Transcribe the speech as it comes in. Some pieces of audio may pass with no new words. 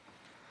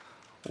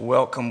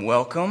Welcome,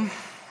 welcome.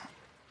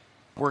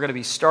 We're going to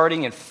be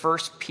starting in 1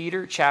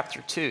 Peter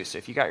chapter 2. So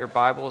if you got your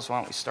Bibles, why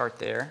don't we start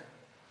there?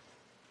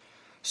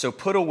 So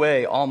put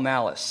away all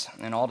malice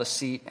and all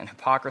deceit and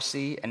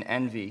hypocrisy and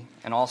envy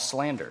and all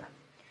slander.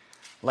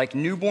 Like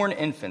newborn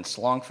infants,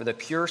 long for the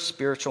pure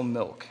spiritual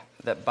milk,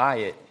 that by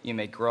it you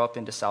may grow up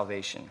into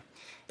salvation,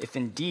 if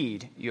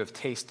indeed you have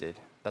tasted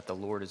that the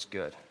Lord is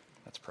good.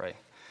 Let's pray.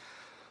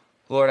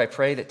 Lord, I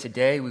pray that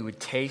today we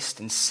would taste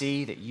and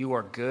see that you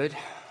are good.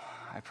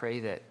 I pray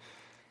that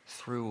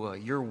through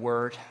your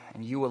word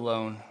and you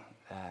alone,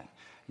 that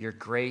your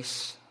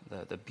grace,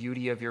 the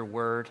beauty of your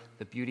word,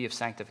 the beauty of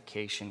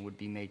sanctification would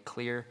be made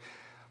clear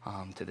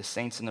to the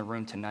saints in the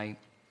room tonight.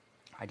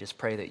 I just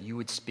pray that you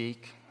would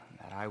speak,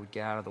 that I would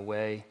get out of the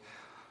way.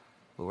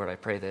 Lord, I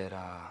pray that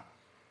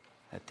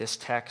that this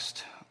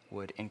text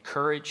would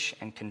encourage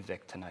and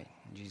convict tonight.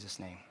 In Jesus'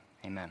 name,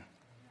 amen.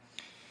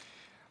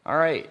 All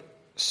right.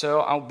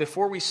 So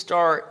before we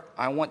start,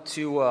 I want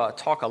to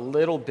talk a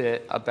little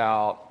bit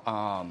about,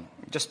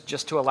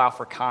 just to allow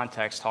for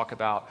context, talk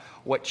about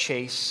what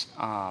Chase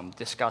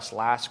discussed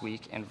last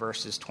week in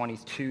verses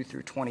 22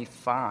 through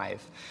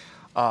 25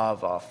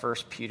 of 1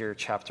 Peter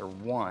chapter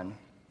 1.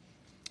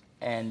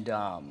 And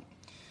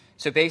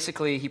so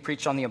basically, he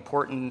preached on the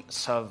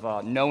importance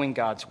of knowing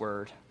God's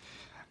word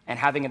and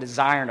having a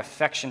desire and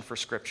affection for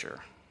Scripture.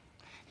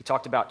 He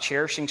talked about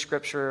cherishing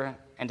Scripture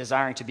and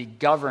desiring to be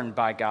governed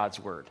by God's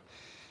word.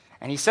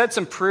 And he said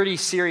some pretty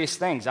serious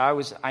things.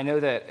 I know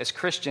that as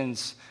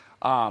Christians,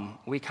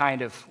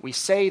 we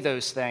say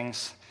those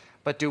things,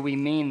 but do we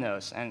mean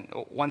those? And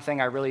one thing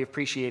I really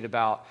appreciate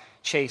about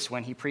Chase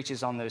when he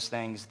preaches on those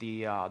things,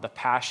 the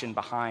passion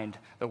behind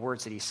the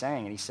words that he's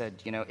saying. And he said,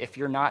 if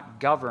you're not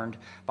governed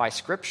by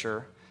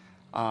Scripture,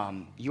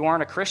 you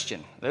aren't a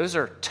Christian. Those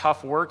are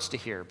tough words to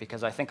hear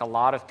because I think a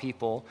lot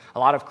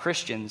of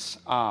Christians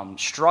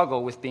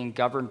struggle with being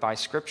governed by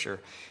Scripture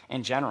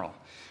in general.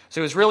 So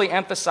it was really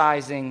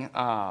emphasizing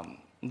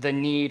the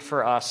need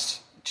for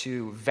us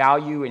to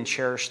value and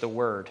cherish the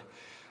word.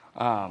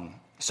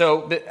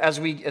 So as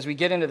we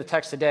get into the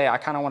text today, I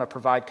kind of want to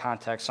provide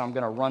context, so I'm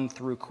going to run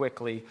through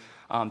quickly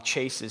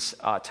Chase's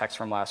text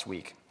from last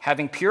week.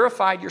 Having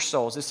purified your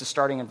souls, this is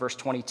starting in verse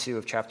 22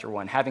 of chapter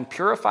 1, having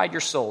purified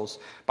your souls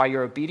by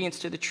your obedience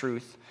to the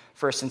truth,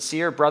 for a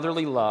sincere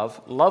brotherly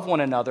love, love one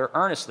another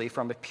earnestly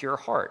from a pure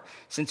heart,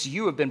 since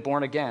you have been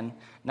born again,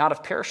 not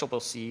of perishable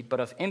seed, but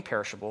of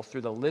imperishable,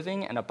 through the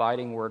living and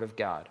abiding word of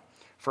God.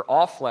 For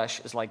all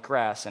flesh is like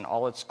grass in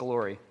all its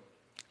glory,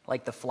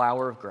 like the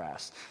flower of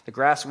grass. The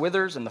grass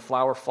withers and the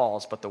flower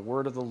falls, but the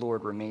word of the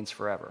Lord remains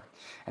forever.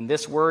 And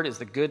this word is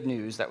the good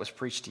news that was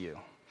preached to you.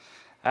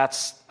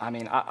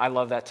 I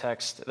love that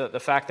text. The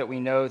fact that we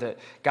know that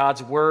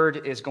God's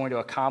word is going to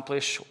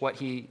accomplish what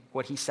he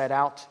set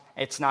out.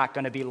 It's not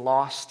going to be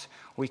lost.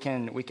 We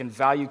can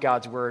value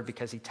God's word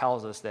because he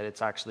tells us that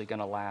it's actually going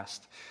to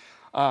last.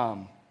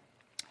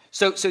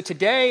 So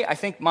today, I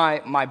think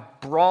my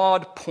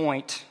broad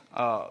point,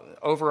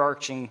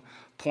 overarching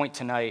point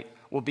tonight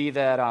will be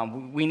that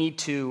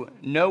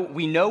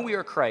we know we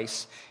are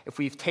Christ if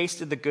we've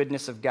tasted the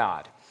goodness of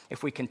God,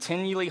 if we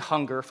continually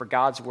hunger for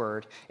God's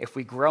word, if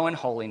we grow in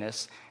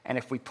holiness, and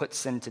if we put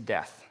sin to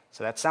death.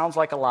 So that sounds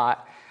like a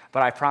lot,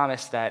 but I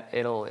promise that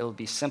it'll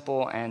be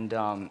simple,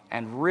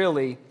 and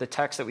really the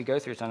text that we go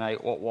through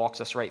tonight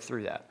walks us right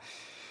through that.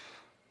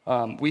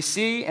 We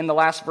see in the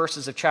last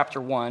verses of chapter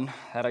 1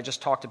 that I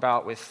just talked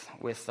about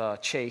with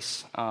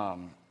Chase,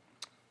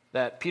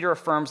 that Peter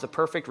affirms the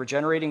perfect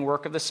regenerating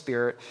work of the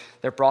Spirit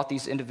that brought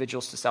these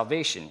individuals to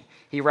salvation.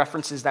 He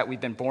references that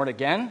we've been born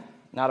again,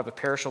 not of a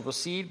perishable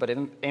seed, but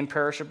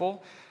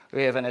imperishable.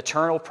 We have an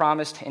eternal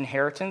promised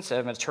inheritance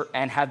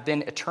and have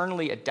been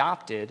eternally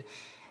adopted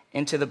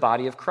into the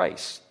body of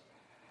Christ.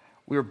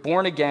 We were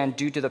born again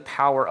due to the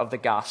power of the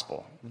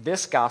gospel.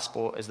 This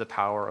gospel is the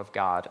power of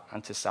God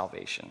unto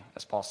salvation,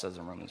 as Paul says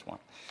in Romans 1.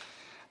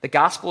 The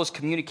gospel is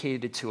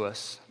communicated to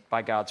us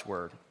by God's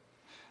word.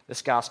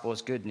 This gospel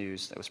is good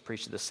news that was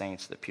preached to the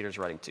saints that Peter's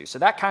writing to. So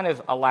that kind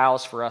of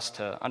allows for us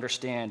to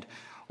understand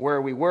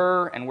where we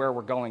were and where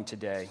we're going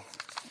today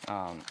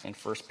in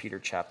 1 Peter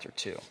chapter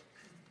 2.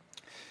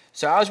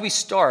 So as we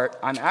start,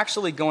 I'm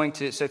actually going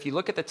to, so if you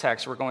look at the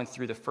text, we're going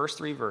through the first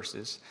 3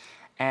 verses,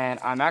 and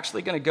I'm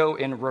actually going to go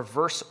in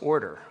reverse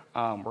order.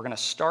 We're going to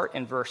start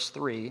in verse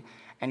 3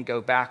 and go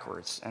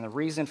backwards. And the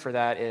reason for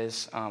that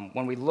is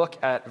when we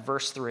look at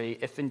verse 3,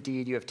 if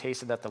indeed you have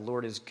tasted that the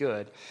Lord is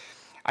good,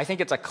 I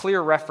think it's a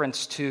clear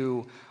reference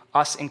to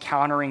us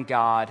encountering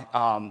God,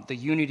 the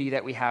unity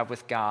that we have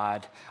with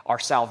God, our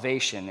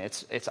salvation.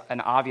 It's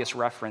an obvious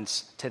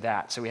reference to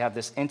that. So we have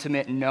this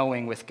intimate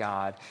knowing with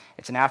God.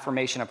 It's an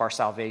affirmation of our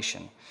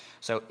salvation.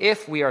 So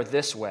if we are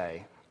this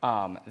way,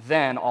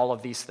 then all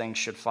of these things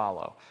should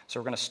follow. So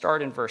we're going to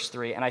start in verse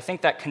 3, and I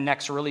think that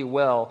connects really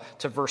well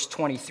to verse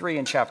 23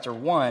 in chapter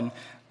 1,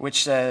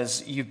 which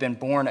says, you've been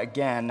born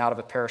again, not of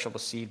a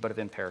perishable seed, but of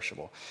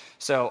imperishable.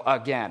 So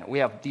again, we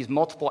have these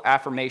multiple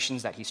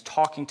affirmations that he's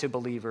talking to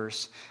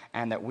believers,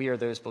 and that we are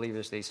those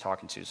believers that he's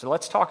talking to. So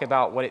let's talk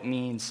about what it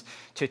means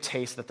to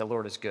taste that the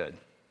Lord is good.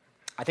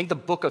 I think the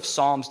book of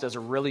Psalms does a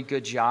really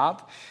good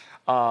job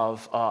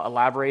of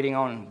elaborating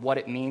on what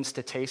it means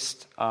to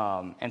taste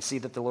and see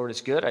that the Lord is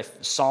good.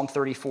 Psalm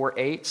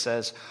 34:8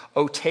 says,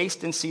 "O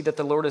taste and see that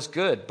the Lord is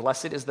good.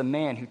 Blessed is the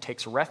man who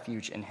takes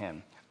refuge in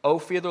him. O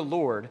fear the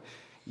Lord,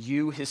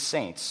 you his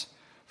saints.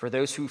 For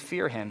those who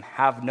fear him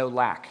have no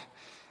lack."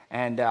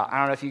 And I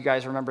don't know if you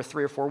guys remember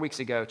 3 or 4 weeks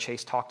ago,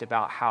 Chase talked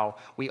about how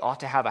we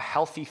ought to have a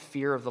healthy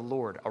fear of the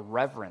Lord, a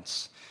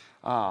reverence,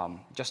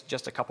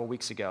 just a couple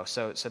weeks ago.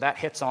 So that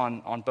hits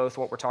on both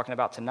what we're talking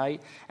about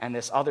tonight and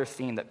this other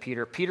theme that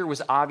Peter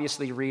was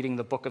obviously reading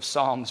the book of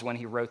Psalms when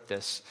he wrote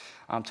this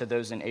to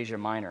those in Asia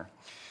Minor.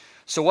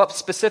 So what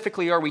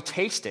specifically are we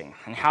tasting,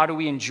 and how do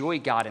we enjoy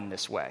God in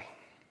this way?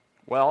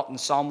 Well, in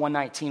Psalm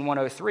 119,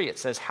 103, it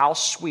says, "How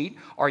sweet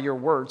are your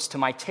words to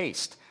my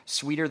taste,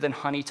 sweeter than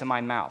honey to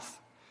my mouth."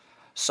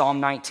 Psalm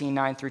 19,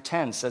 9 through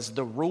 10 says,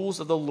 "The rules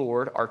of the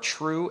Lord are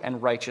true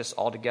and righteous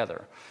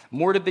altogether.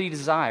 More to be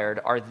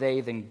desired are they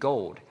than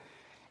gold,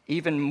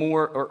 even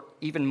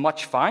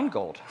much fine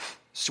gold,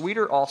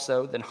 sweeter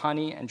also than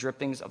honey and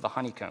drippings of the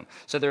honeycomb."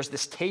 So there's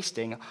this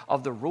tasting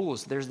of the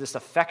rules. There's this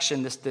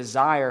affection, this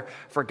desire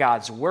for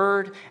God's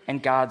word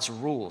and God's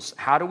rules.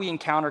 How do we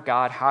encounter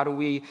God? How do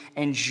we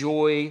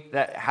enjoy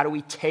that? How do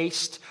we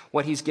taste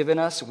what he's given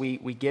us? We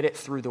get it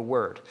through the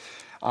word.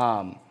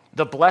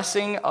 The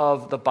blessing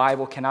of the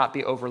Bible cannot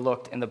be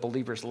overlooked in the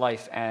believer's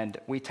life, and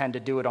we tend to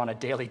do it on a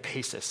daily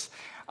basis.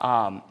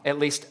 At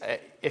least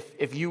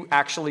if you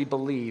actually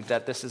believe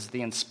that this is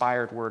the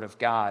inspired word of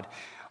God,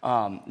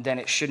 then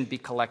it shouldn't be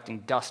collecting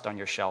dust on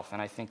your shelf. And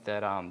I think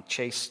that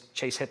Chase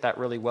hit that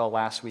really well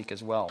last week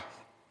as well.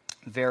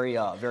 Very,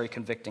 very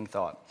convicting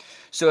thought.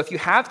 So if you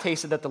have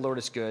tasted that the Lord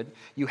is good,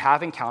 you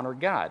have encountered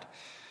God.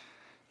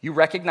 You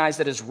recognize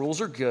that his rules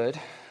are good.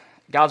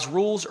 God's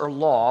rules or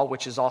law,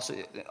 which is also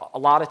a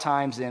lot of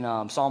times in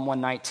Psalm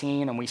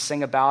 119, and we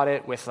sing about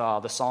it with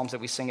the Psalms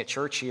that we sing at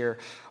church here.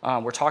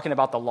 We're talking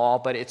about the law,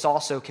 but it's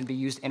also can be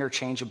used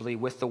interchangeably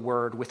with the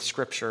word, with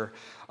Scripture.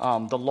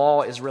 The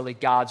law is really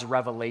God's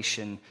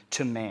revelation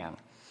to man.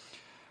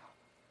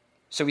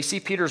 So we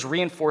see Peter's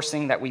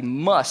reinforcing that we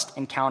must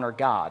encounter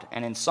God.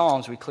 And in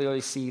Psalms, we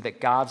clearly see that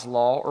God's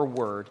law or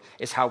word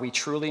is how we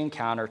truly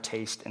encounter,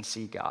 taste, and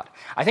see God.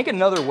 I think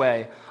another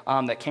way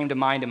that came to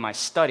mind in my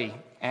study,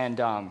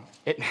 and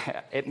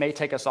it may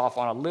take us off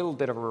on a little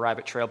bit of a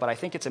rabbit trail, but I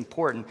think it's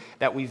important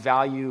that we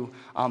value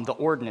the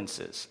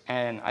ordinances.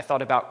 And I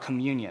thought about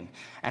communion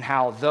and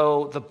how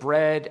though the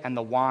bread and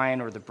the wine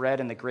or the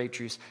bread and the grape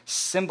juice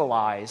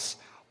symbolize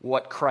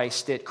what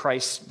Christ did,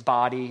 Christ's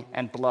body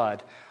and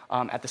blood,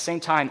 at the same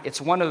time,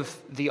 it's one of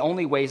the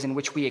only ways in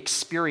which we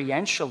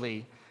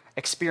experientially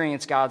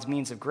experience God's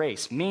means of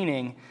grace,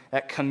 meaning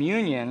that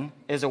communion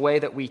is a way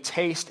that we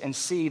taste and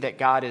see that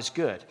God is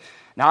good.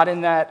 Not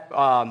in that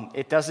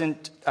it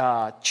doesn't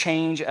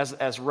change,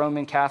 as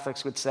Roman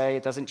Catholics would say,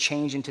 it doesn't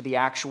change into the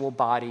actual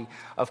body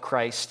of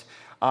Christ,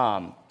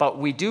 but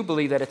we do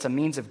believe that it's a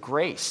means of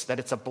grace, that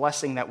it's a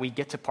blessing that we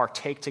get to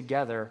partake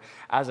together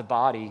as a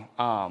body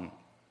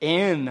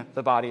in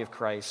the body of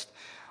Christ.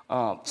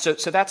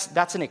 So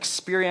that's an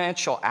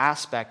experiential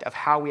aspect of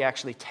how we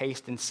actually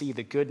taste and see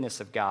the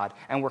goodness of God,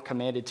 and we're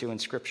commanded to in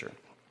Scripture.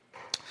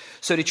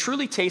 So to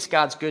truly taste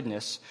God's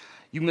goodness,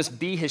 you must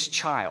be his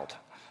child.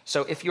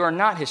 So if you are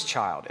not his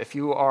child, if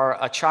you are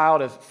a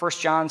child of, 1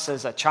 John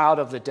says, a child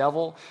of the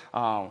devil,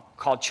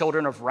 called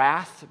children of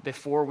wrath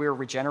before we're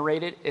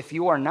regenerated, if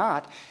you are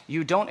not,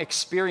 you don't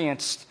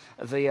experience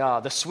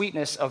the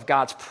sweetness of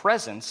God's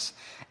presence,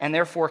 and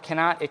therefore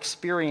cannot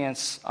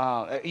experience,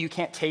 you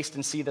can't taste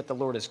and see that the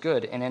Lord is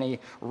good in any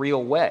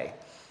real way.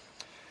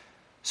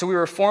 So we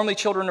were formerly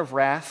children of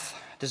wrath,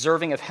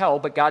 deserving of hell,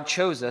 but God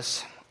chose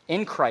us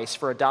in Christ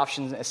for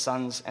adoption as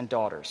sons and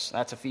daughters.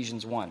 That's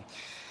Ephesians 1.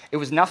 It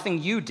was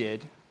nothing you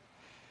did.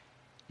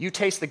 You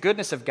taste the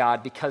goodness of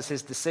God because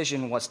his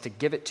decision was to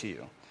give it to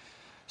you.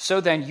 So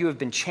then you have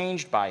been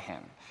changed by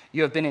him.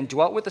 You have been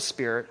indwelt with the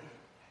Spirit.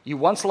 You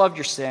once loved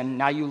your sin,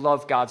 now you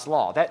love God's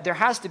law. There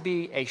has to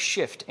be a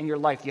shift in your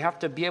life. You have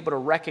to be able to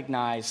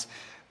recognize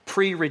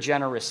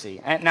pre-regeneracy.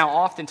 And now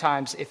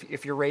oftentimes,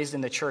 if you're raised in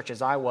the church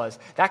as I was,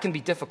 that can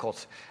be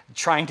difficult,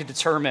 trying to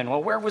determine,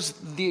 well, where was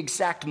the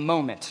exact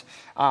moment?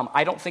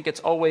 I don't think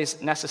it's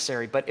always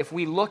necessary, but if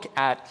we look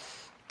at,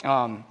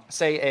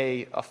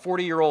 say, a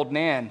 40-year-old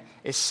man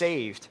is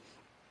saved,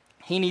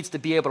 he needs to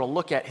be able to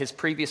look at his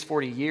previous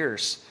 40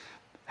 years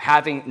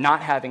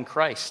not having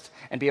Christ,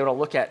 and be able to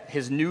look at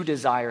his new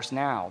desires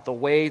now, the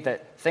way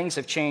that things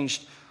have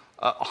changed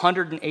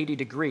 180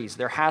 degrees.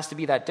 There has to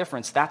be that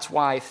difference. That's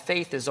why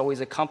faith is always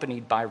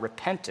accompanied by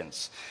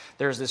repentance.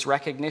 There's this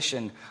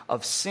recognition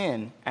of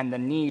sin and the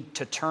need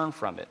to turn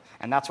from it.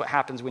 And that's what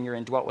happens when you're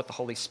indwelt with the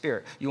Holy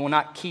Spirit. You will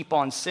not keep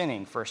on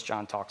sinning, 1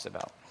 John talks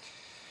about.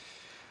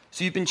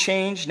 So you've been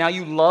changed. Now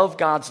you love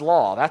God's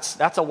law.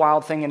 That's a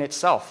wild thing in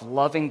itself,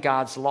 loving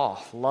God's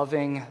law,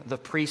 loving the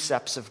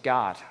precepts of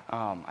God.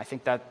 I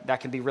think that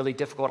can be really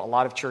difficult. A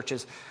lot of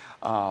churches,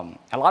 a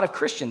lot of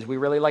Christians, we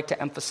really like to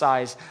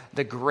emphasize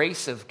the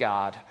grace of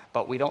God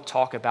but we don't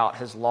talk about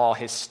his law,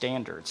 his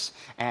standards.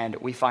 And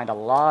we find a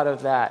lot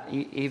of that.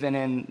 Even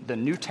in the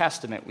New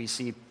Testament, we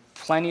see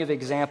plenty of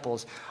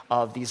examples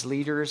of these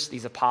leaders,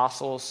 these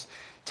apostles,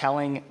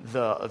 telling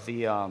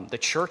the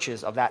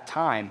churches of that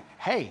time,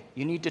 hey,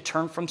 you need to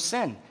turn from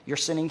sin. You're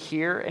sinning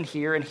here and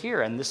here and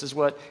here, and this is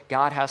what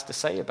God has to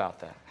say about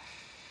that.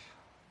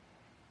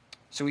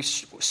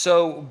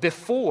 So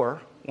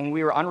before, when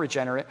we were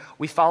unregenerate,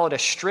 we followed a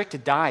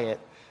strict diet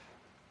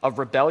of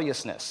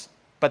rebelliousness,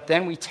 but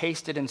then we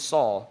tasted and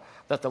saw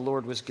that the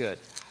Lord was good.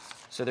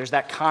 So there's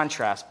that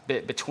contrast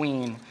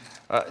between,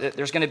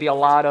 there's going to be a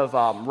lot of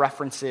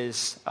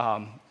references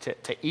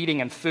to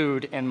eating and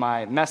food in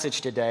my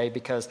message today,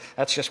 because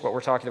that's just what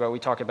we're talking about. We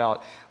talk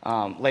about,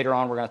 later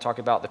on, we're going to talk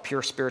about the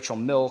pure spiritual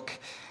milk,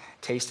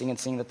 tasting and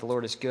seeing that the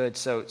Lord is good.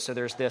 So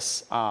there's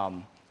this,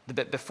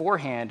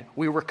 beforehand,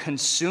 we were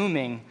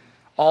consuming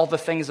all the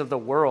things of the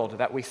world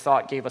that we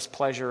thought gave us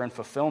pleasure and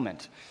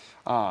fulfillment.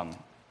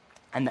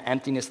 And the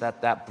emptiness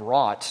that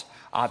brought,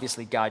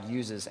 obviously God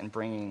uses in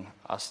bringing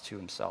us to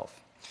himself.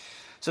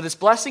 So this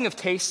blessing of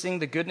tasting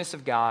the goodness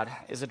of God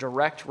is a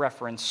direct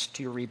reference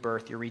to your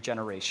rebirth, your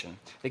regeneration,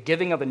 the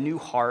giving of a new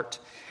heart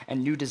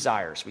and new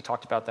desires. We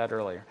talked about that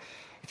earlier.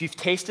 If you've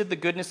tasted the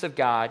goodness of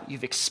God,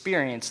 you've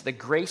experienced the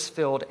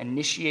grace-filled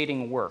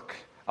initiating work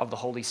of the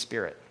Holy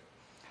Spirit.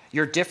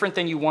 You're different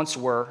than you once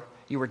were.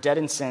 You were dead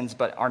in sins,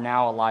 but are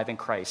now alive in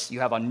Christ.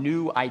 You have a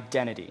new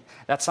identity.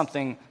 That's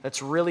something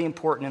that's really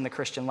important in the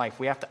Christian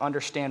life. We have to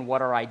understand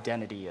what our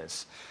identity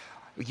is.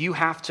 You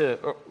have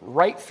to,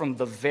 right from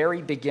the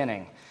very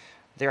beginning,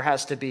 there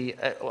has to be,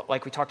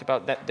 like we talked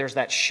about, that there's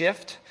that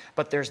shift,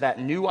 but there's that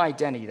new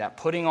identity, that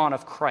putting on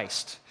of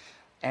Christ.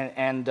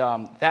 And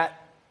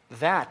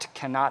that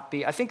cannot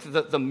be, I think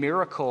the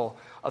miracle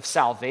of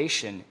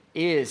salvation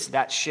is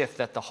that shift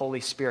that the Holy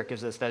Spirit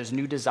gives us, those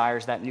new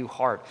desires, that new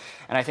heart.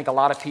 And I think a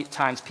lot of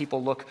times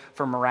people look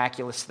for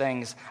miraculous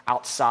things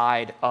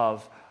outside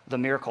of the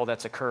miracle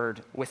that's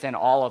occurred within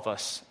all of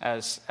us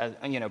as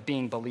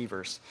being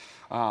believers.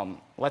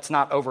 Let's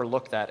not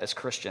overlook that as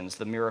Christians,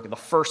 the miracle, the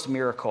first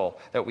miracle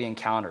that we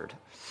encountered.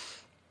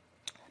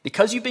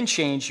 Because you've been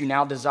changed, you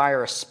now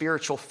desire a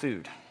spiritual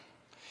food.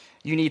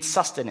 You need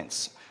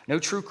sustenance. No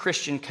true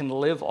Christian can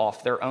live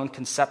off their own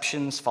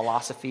conceptions,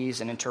 philosophies,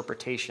 and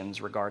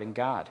interpretations regarding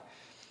God,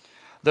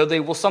 though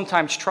they will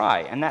sometimes try,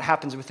 and that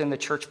happens within the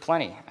church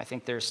plenty. I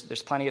think there's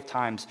plenty of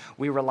times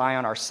we rely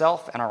on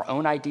ourselves and our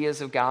own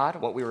ideas of God,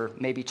 what we were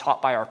maybe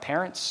taught by our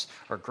parents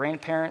or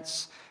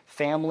grandparents,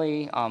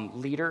 family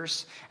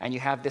leaders, and you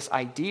have this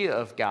idea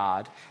of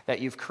God that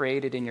you've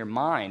created in your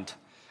mind.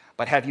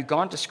 But have you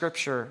gone to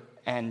Scripture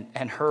and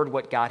heard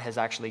what God has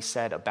actually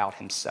said about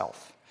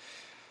himself?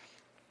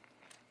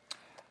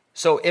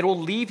 So it will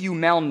leave you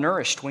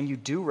malnourished when you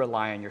do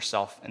rely on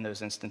yourself in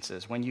those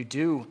instances, when you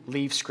do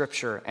leave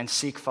Scripture and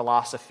seek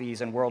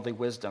philosophies and worldly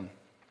wisdom.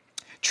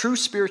 True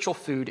spiritual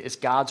food is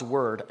God's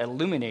word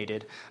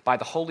illuminated by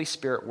the Holy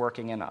Spirit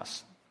working in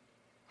us.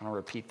 I'm going to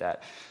repeat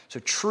that. So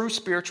true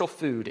spiritual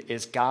food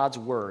is God's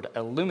word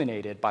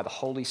illuminated by the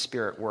Holy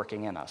Spirit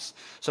working in us.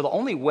 So the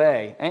only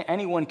way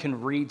anyone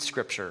can read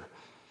Scripture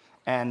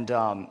and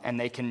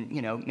they can,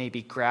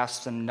 maybe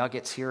grasp some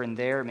nuggets here and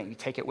there, maybe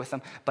take it with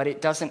them, but it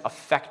doesn't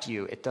affect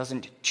you. It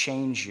doesn't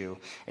change you.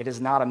 It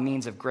is not a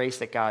means of grace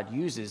that God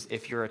uses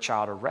if you're a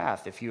child of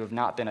wrath, if you have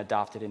not been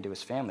adopted into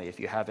his family, if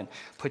you haven't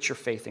put your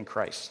faith in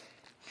Christ.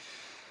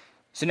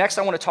 So next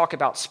I want to talk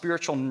about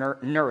spiritual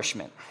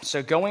nourishment.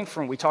 So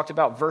we talked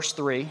about verse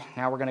 3,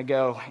 now we're going to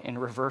go in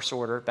reverse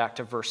order back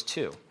to verse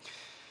 2.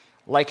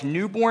 Like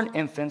newborn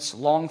infants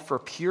long for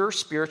pure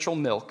spiritual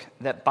milk,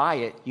 that by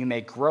it you may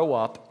grow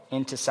up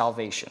into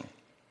salvation.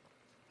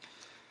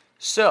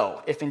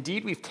 So, if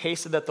indeed we've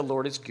tasted that the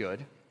Lord is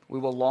good, we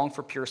will long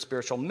for pure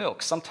spiritual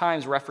milk.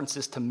 Sometimes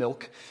references to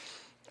milk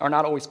are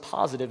not always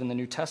positive in the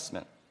New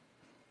Testament.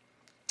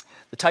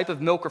 The type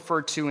of milk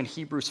referred to in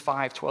Hebrews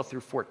 5:12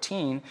 through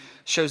 14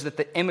 shows that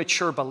the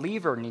immature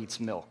believer needs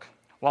milk,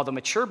 while the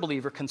mature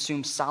believer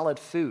consumes solid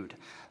food,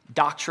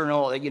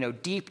 doctrinal,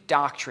 deep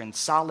doctrine,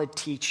 solid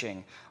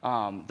teaching.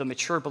 The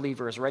mature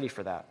believer is ready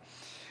for that.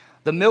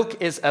 The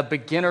milk is a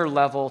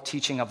beginner-level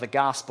teaching of the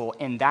gospel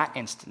in that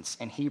instance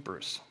in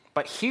Hebrews.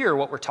 But here,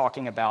 what we're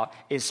talking about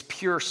is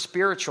pure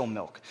spiritual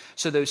milk.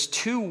 So those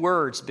two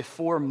words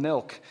before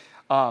milk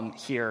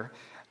here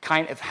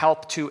kind of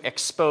help to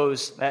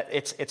expose that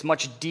it's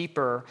much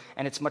deeper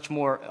and it's much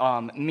more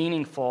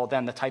meaningful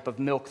than the type of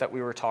milk that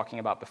we were talking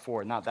about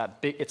before.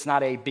 It's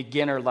not a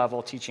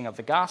beginner-level teaching of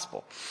the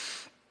gospel.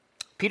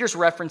 Peter's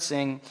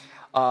referencing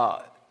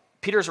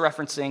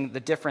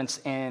the difference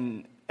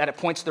in that it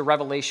points to the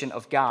revelation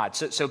of God.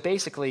 So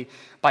basically,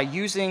 by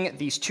using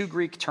these two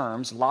Greek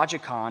terms,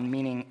 logikon,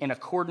 meaning in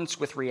accordance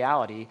with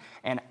reality,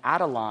 and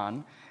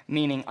adalon,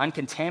 meaning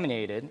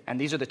uncontaminated,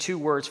 and these are the two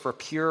words for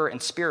pure and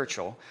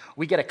spiritual,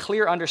 we get a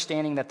clear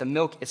understanding that the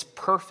milk is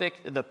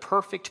the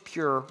perfect,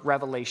 pure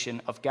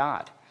revelation of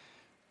God.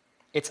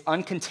 It's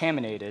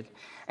uncontaminated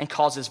and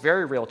causes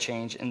very real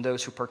change in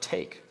those who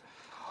partake.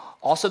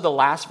 Also, the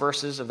last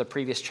verses of the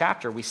previous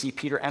chapter, we see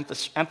Peter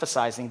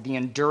emphasizing the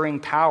enduring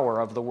power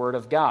of the Word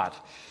of God.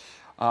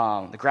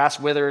 The grass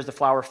withers, the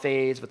flower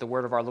fades, but the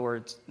word of our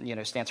Lord,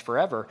 stands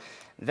forever.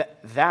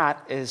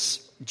 That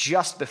is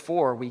just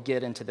before we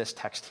get into this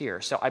text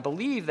here. So I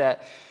believe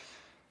that,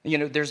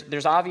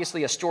 there's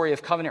obviously a story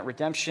of covenant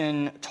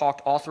redemption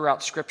talked all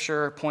throughout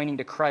Scripture, pointing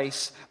to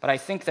Christ. But I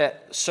think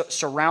that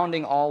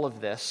surrounding all of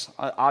this,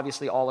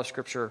 obviously all of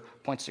Scripture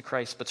points to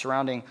Christ, but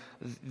surrounding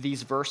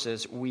these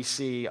verses, we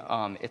see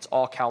it's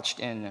all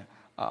couched in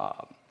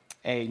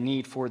a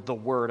need for the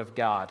Word of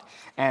God.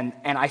 And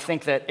I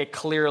think that it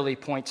clearly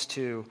points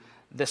to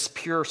this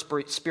pure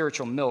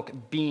spiritual milk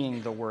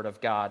being the Word of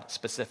God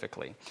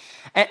specifically.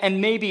 And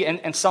maybe,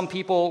 and some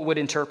people would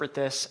interpret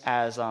this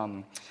as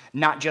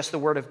not just the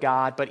Word of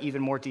God, but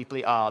even more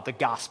deeply the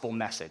gospel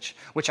message,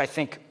 which I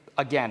think,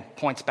 again,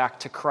 points back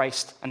to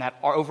Christ and that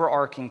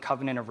overarching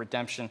covenant of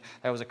redemption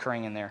that was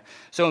occurring in there.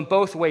 So in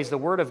both ways, the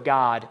Word of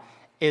God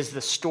is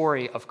the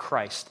story of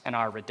Christ and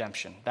our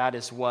redemption. That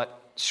is what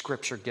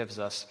Scripture gives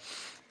us.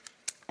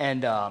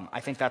 And I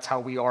think that's how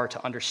we are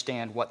to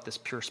understand what this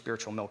pure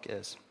spiritual milk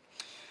is.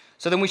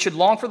 So then we should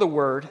long for the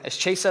Word. As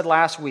Chase said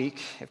last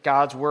week, if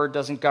God's Word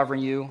doesn't govern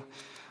you,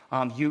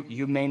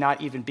 you may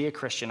not even be a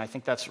Christian. I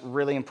think that's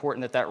really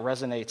important that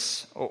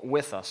resonates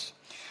with us.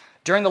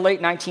 During the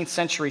late 19th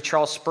century,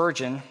 Charles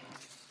Spurgeon,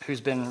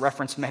 who's been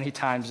referenced many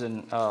times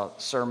in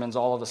sermons,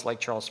 all of us like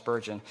Charles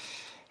Spurgeon,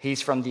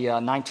 he's from the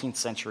 19th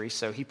century,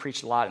 so he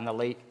preached a lot in the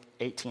late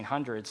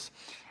 1800s.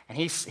 And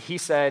he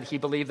said he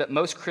believed that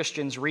most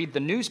Christians read the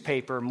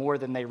newspaper more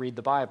than they read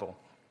the Bible.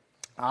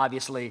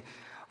 Obviously,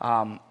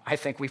 I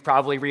think we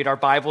probably read our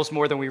Bibles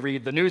more than we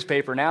read the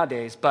newspaper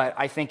nowadays, but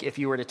I think if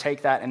you were to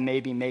take that and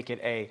maybe make it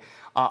a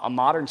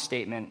modern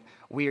statement,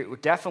 we're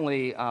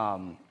definitely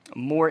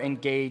more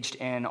engaged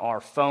in our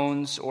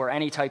phones or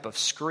any type of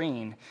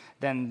screen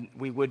than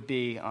we would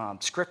be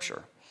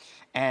Scripture.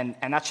 And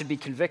that should be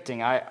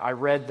convicting. I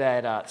read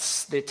that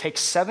it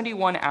takes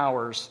 71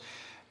 hours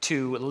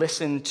to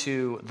listen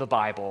to the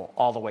Bible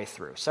all the way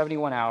through.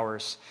 71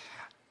 hours.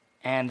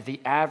 And the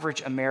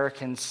average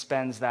American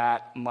spends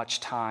that much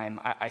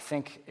time. I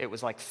think it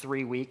was like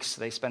 3 weeks.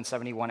 They spend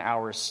 71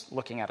 hours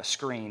looking at a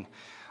screen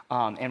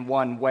in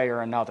one way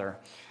or another.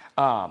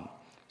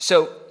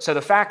 So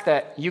the fact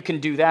that you can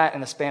do that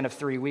in the span of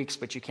 3 weeks,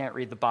 but you can't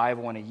read the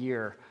Bible in a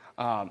year,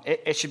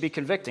 it should be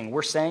convicting.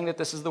 We're saying that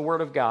this is the Word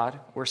of God.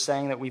 We're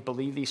saying that we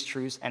believe these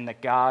truths and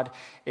that God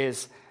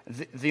is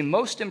the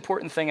most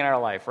important thing in our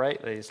life, right?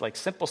 It's like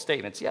simple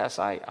statements. Yes,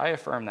 I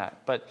affirm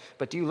that.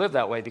 But do you live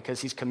that way? Because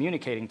he's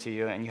communicating to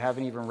you and you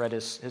haven't even read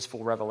his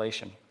full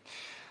revelation.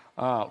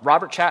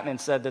 Robert Chapman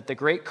said that the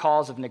great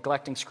cause of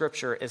neglecting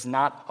Scripture is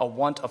not a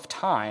want of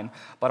time,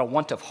 but a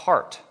want of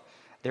heart.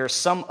 There is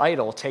some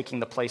idol taking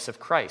the place of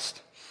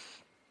Christ.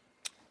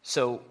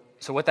 So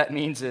what that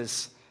means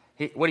is,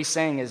 what he's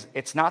saying is,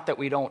 it's not that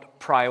we can't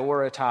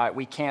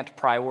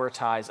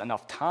prioritize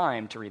enough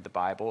time to read the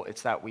Bible.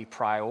 It's that we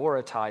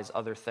prioritize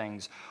other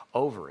things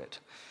over it.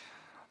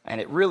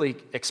 And it really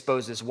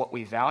exposes what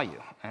we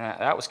value. And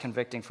that was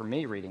convicting for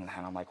me reading that.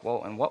 I'm like,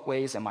 well, in what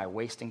ways am I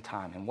wasting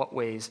time? In what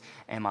ways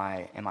am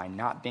I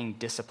not being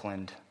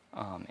disciplined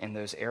in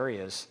those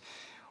areas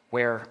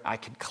where I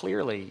could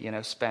clearly,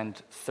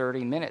 spend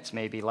 30 minutes,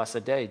 maybe less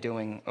a day,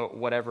 doing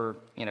whatever,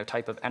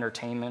 type of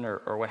entertainment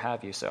or what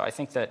have you. So I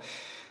think that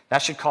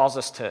should cause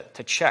us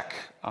to check,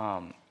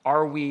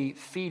 are we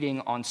feeding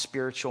on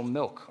spiritual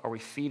milk? Are we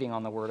feeding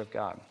on the Word of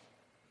God?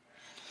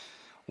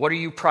 What are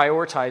you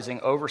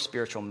prioritizing over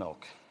spiritual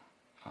milk?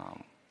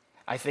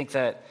 I think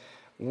that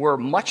we're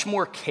much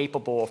more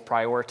capable of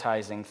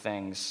prioritizing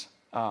things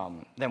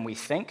than we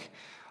think.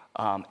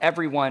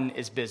 Everyone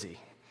is busy.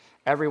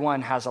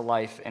 Everyone has a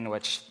life in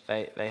which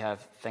they have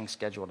things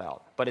scheduled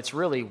out. But it's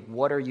really,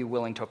 what are you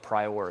willing to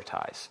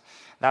prioritize?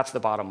 That's the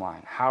bottom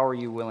line. How are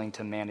you willing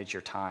to manage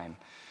your time?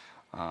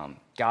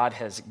 God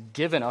has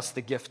given us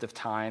the gift of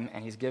time,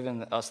 and he's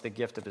given us the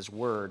gift of his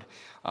Word.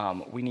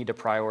 We need to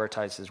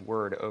prioritize his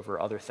Word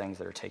over other things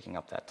that are taking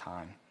up that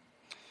time.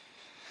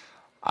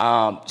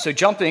 So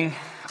jumping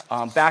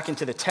back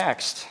into the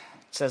text,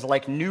 it says,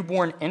 like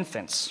newborn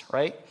infants,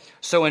 right?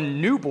 So a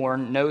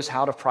newborn knows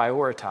how to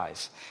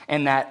prioritize,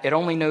 and that it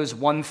only knows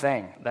one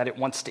thing, that it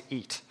wants to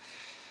eat.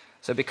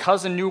 So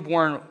because a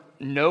newborn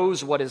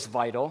knows what is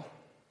vital,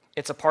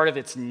 it's a part of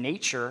its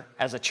nature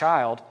as a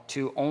child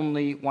to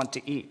only want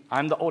to eat.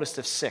 I'm the oldest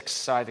of 6,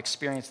 so I've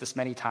experienced this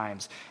many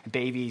times.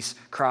 Babies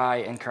cry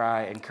and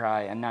cry and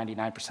cry, and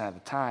 99% of the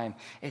time,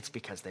 it's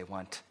because they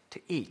want to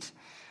eat.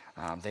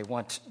 They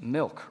want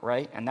milk,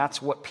 right? And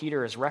that's what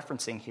Peter is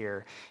referencing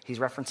here. He's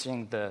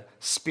referencing the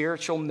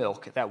spiritual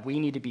milk that we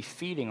need to be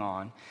feeding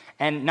on.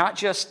 And not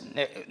just,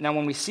 now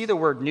when we see the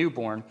word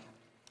newborn,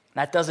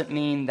 that doesn't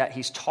mean that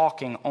he's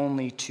talking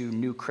only to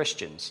new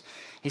Christians.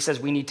 He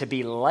says we need to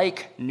be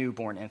like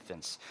newborn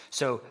infants.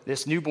 So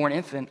this newborn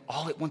infant,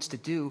 all it wants to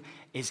do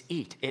is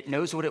eat. It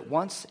knows what it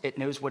wants. It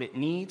knows what it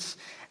needs.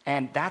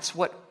 And that's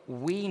what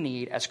we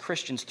need as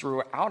Christians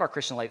throughout our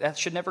Christian life. That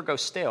should never go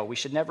stale. We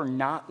should never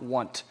not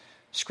want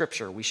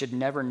Scripture. We should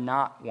never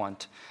not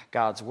want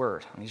God's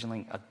word. I'm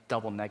using a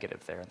double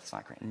negative there. That's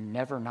not great.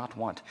 Never not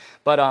want.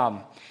 But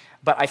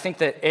I think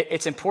that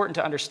it's important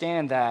to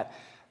understand that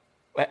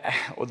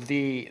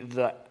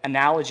the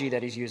analogy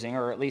that he's using,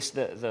 or at least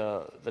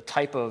the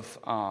type of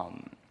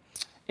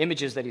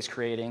images that he's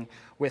creating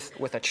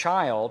with a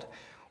child,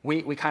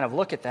 we kind of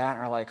look at that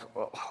and are like,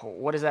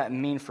 what does that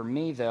mean for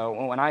me,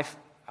 though? When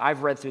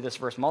I've read through this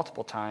verse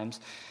multiple times,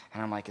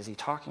 and I'm like, is he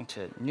talking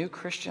to new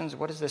Christians?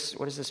 What does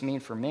this mean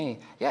for me?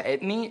 Yeah,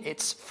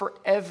 it's for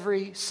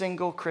every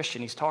single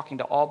Christian. He's talking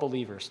to all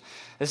believers.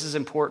 This is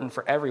important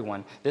for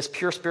everyone. This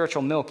pure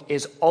spiritual milk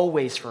is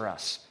always for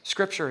us.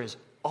 Scripture is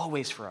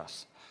always for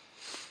us.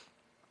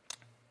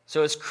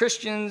 So as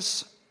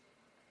Christians,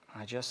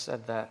 I just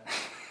said that.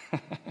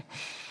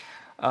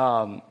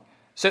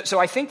 So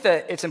I think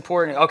that it's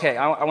important. Okay,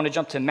 I want to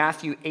jump to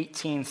Matthew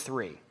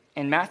 18:3.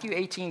 In Matthew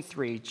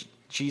 18:3,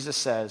 Jesus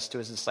says to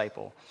his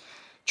disciple,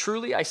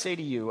 "Truly I say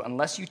to you,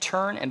 unless you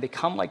turn and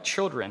become like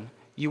children,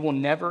 you will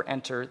never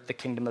enter the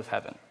kingdom of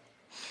heaven."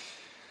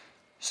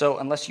 So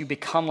unless you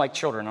become like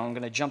children, I'm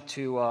going to jump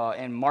to,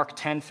 in Mark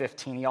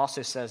 10:15, he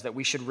also says that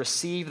we should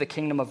receive the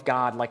kingdom of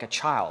God like a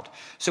child.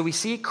 So we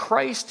see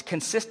Christ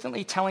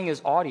consistently telling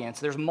his audience,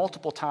 there's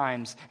multiple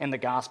times in the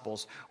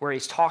Gospels where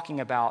he's talking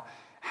about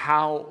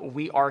how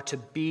we are to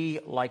be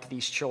like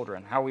these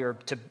children, how we are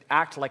to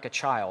act like a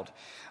child.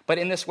 But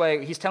in this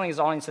way, he's telling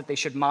his audience that they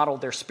should model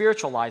their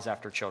spiritual lives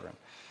after children,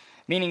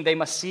 meaning they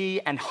must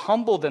see and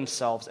humble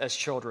themselves as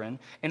children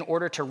in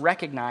order to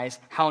recognize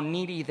how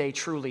needy they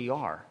truly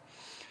are.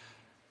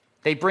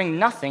 They bring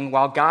nothing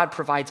while God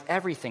provides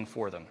everything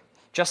for them.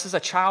 Just as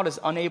a child is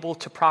unable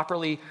to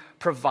properly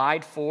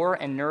provide for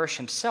and nourish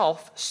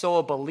himself, so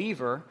a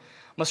believer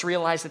must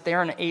realize that they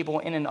are unable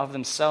in and of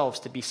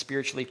themselves to be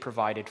spiritually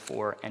provided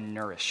for and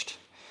nourished.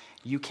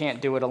 You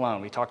can't do it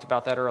alone. We talked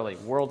about that early.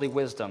 Worldly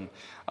wisdom,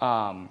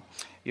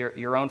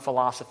 your own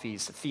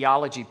philosophies,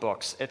 theology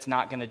books, it's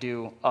not going to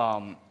do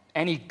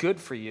any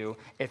good for you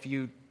if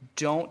you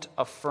don't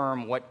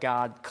affirm what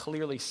God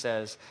clearly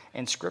says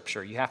in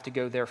Scripture. You have to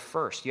go there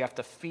first. You have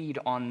to feed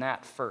on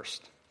that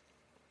first.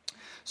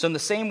 So in the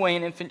same way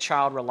an infant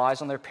child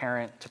relies on their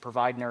parent to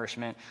provide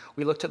nourishment,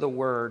 we look to the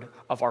word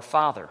of our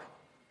Father.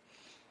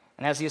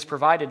 And as he has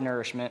provided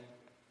nourishment,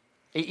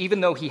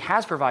 even though he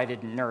has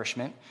provided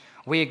nourishment,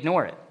 we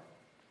ignore it.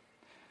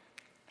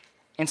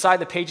 Inside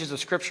the pages of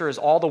Scripture is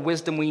all the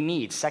wisdom we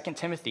need. 2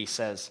 Timothy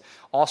says,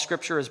 all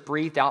Scripture is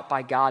breathed out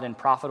by God and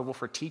profitable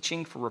for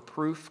teaching, for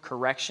reproof,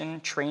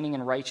 correction, training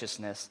in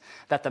righteousness,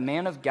 that the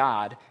man of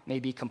God may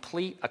be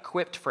complete,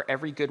 equipped for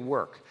every good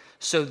work.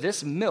 So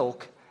this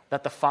milk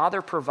that the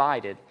Father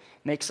provided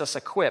makes us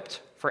equipped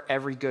for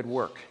every good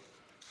work.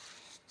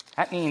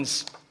 That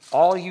means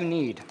all you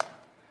need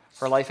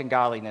for life and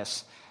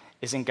godliness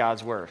is in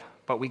God's word.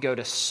 But we go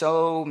to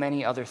so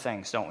many other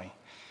things, don't we?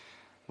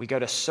 We go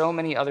to so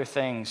many other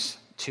things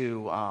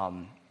to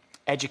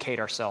educate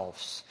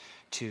ourselves,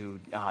 to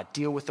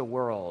deal with the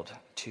world,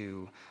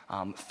 to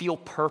feel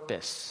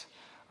purpose.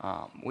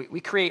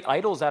 We create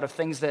idols out of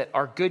things that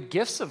are good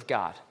gifts of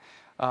God.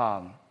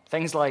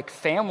 Things like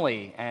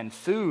family and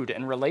food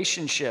and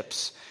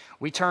relationships.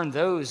 We turn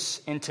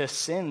those into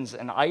sins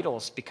and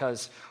idols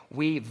because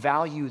we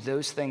value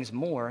those things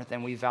more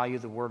than we value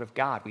the Word of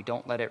God. We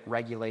don't let it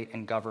regulate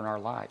and govern our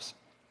lives.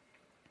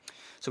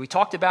 So we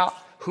talked about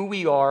who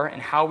we are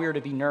and how we are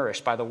to be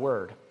nourished by the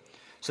Word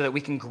so that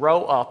we can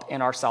grow up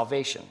in our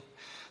salvation.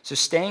 So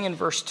staying in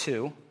verse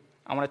 2,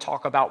 I want to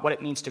talk about what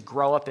it means to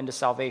grow up into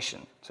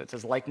salvation. So it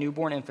says, like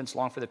newborn infants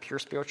long for the pure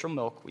spiritual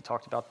milk. We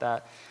talked about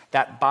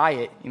that by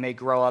it you may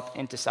grow up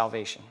into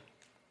salvation.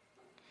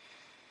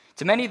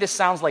 To many, this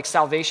sounds like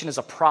salvation is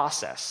a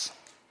process.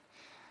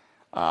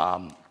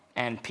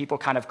 And people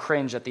kind of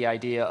cringe at the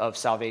idea of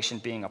salvation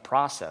being a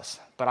process.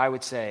 But I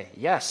would say,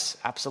 yes,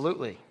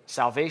 absolutely.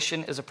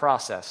 Salvation is a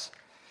process.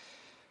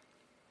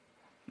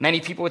 Many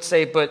people would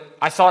say, but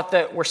I thought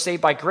that we're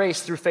saved by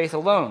grace through faith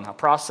alone. A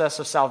process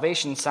of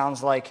salvation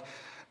sounds like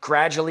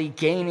gradually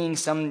gaining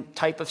some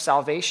type of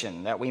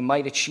salvation that we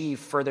might achieve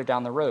further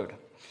down the road.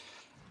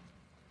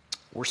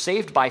 We're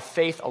saved by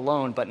faith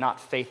alone, but not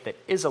faith that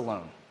is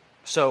alone.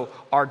 So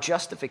our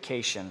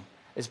justification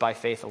is by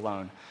faith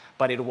alone,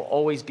 but it will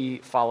always be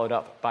followed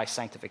up by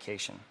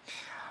sanctification.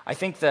 I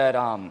think that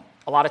a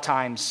lot of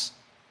times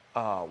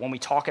when we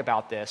talk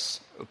about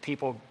this,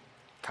 people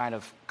kind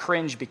of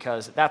cringe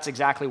because that's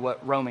exactly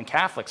what Roman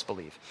Catholics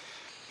believe.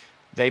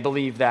 They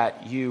believe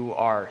that you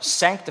are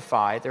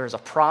sanctified. There is a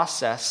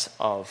process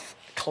of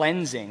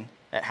cleansing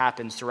that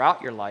happens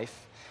throughout your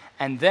life,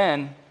 and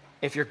then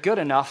if you're good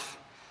enough,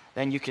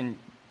 then you can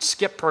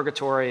skip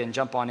purgatory and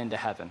jump on into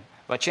heaven.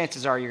 But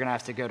chances are you're going to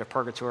have to go to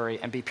purgatory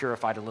and be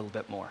purified a little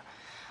bit more.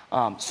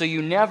 So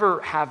you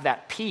never have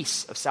that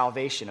peace of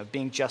salvation, of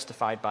being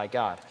justified by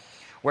God.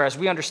 Whereas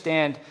we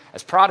understand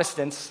as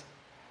Protestants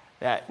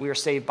that we are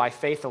saved by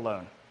faith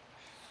alone.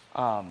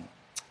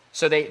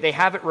 So they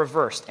have it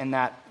reversed in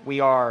that we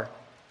are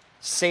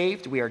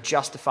saved, we are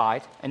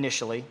justified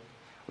initially.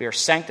 We are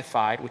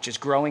sanctified, which is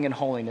growing in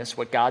holiness,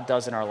 what God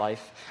does in our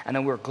life. And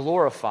then we're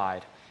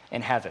glorified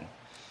in heaven,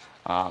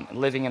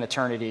 living in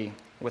eternity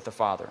with the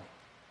Father.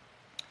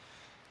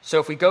 So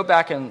if we go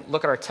back and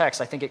look at our text,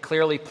 I think it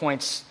clearly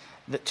points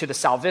to the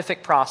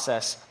salvific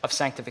process of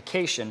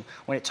sanctification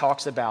when it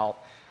talks about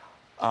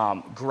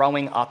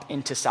growing up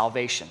into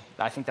salvation.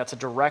 I think that's a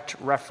direct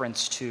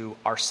reference to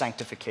our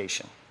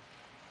sanctification.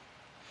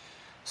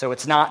 So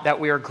it's not that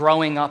we are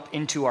growing up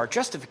into our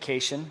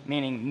justification,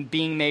 meaning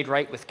being made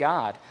right with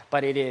God,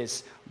 but it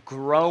is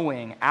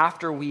growing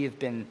after we have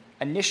been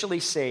initially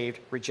saved,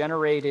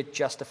 regenerated,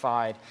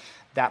 justified,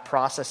 that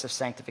process of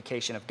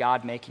sanctification, of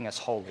God making us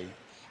holy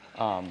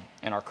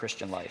in our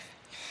Christian life.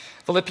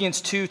 Philippians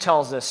 2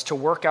 tells us to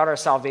work out our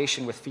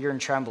salvation with fear and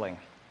trembling,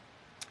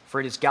 for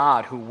it is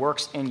God who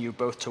works in you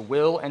both to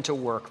will and to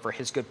work for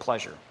his good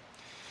pleasure.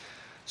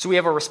 So we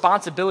have a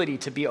responsibility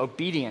to be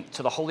obedient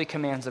to the holy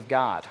commands of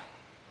God,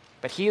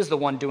 but he is the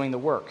one doing the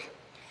work.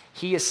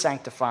 He is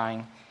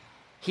sanctifying.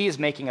 He is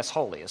making us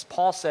holy. As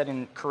Paul said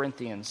in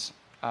Corinthians,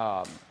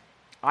 1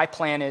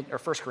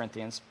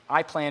 Corinthians,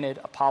 I planted,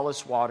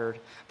 Apollos watered,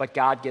 but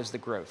God gives the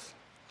growth.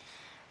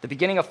 The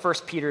beginning of 1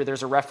 Peter,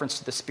 there's a reference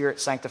to the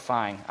Spirit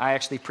sanctifying. I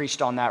actually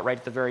preached on that right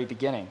at the very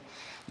beginning.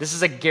 This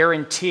is a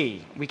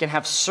guarantee. We can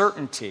have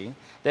certainty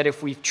that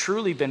if we've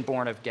truly been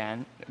born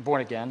again,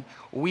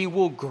 we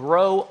will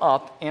grow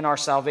up in our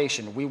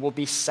salvation. We will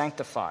be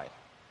sanctified.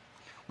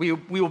 We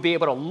will be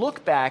able to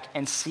look back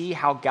and see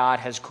how God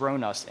has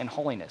grown us in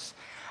holiness.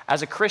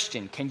 As a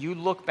Christian, can you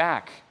look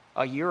back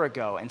a year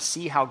ago and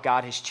see how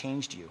God has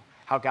changed you,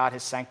 how God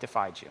has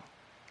sanctified you?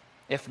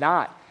 If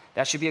not,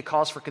 that should be a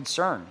cause for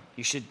concern.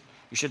 You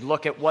should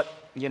look at what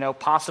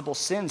possible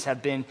sins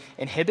have been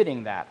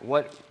inhibiting that,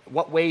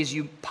 what ways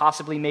you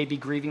possibly may be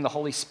grieving the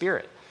Holy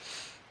Spirit.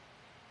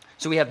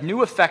 So we have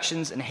new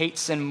affections and hate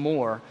sin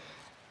more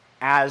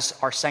as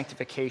our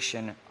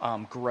sanctification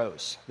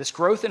grows. This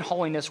growth in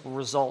holiness will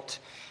result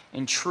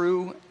in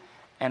true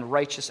and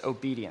righteous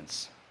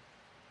obedience.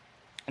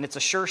 And it's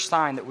a sure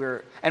sign that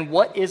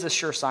what is a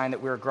sure sign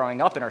that we're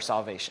growing up in our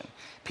salvation?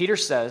 Peter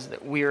says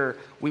that we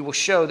will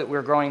show that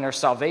we're growing in our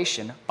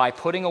salvation by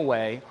putting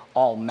away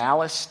all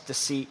malice,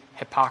 deceit,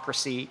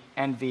 hypocrisy,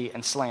 envy,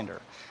 and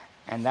slander.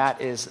 And that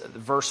is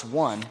verse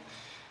 1.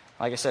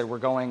 Like I said, we're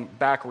going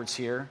backwards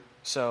here.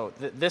 So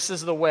this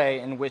is the way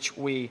in which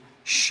we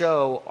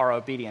show our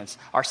obedience.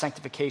 Our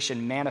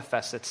sanctification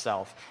manifests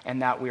itself,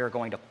 and that we are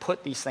going to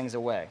put these things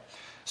away.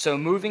 So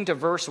moving to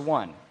verse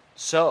 1.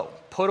 So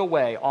put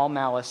away all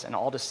malice and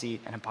all deceit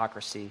and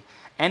hypocrisy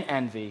and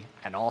envy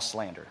and all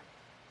slander.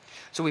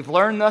 So we've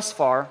learned thus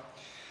far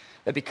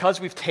that because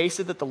we've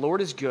tasted that the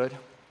Lord is good,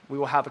 we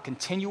will have a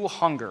continual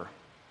hunger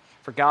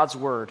for God's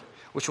word,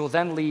 which will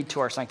then lead to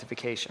our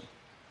sanctification.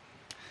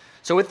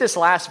 So with this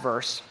last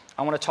verse,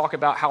 I want to talk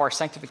about how our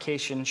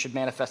sanctification should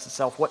manifest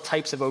itself, what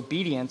types of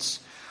obedience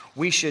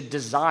we should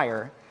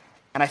desire,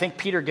 and I think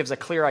Peter gives a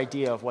clear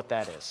idea of what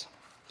that is.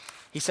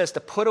 He says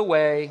to put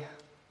away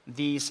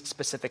these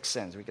specific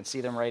sins. We can see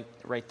them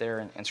right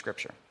there in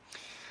Scripture.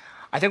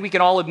 I think we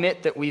can all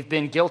admit that we've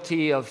been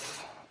guilty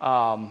of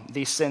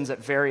these sins at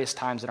various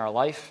times in our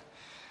life.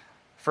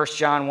 1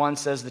 John 1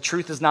 says, the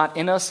truth is not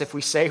in us if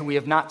we say we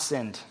have not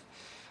sinned.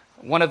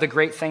 One of the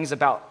great things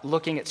about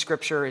looking at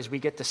Scripture is we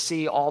get to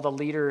see all the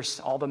leaders,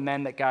 all the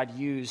men that God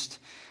used,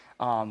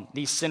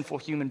 these sinful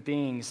human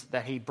beings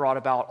that he brought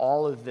about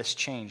all of this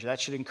change.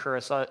 That should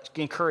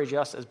encourage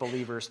us as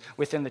believers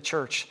within the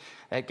church,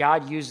 that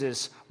God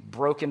uses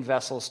broken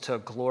vessels to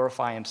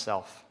glorify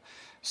himself.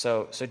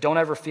 So don't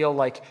ever feel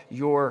like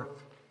your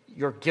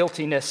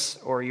guiltiness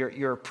or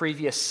your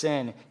previous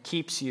sin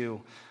keeps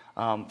you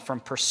from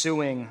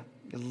pursuing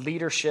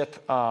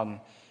leadership,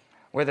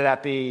 whether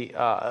that be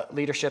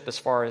leadership as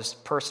far as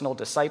personal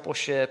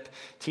discipleship,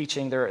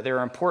 teaching. There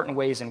are important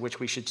ways in which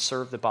we should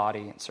serve the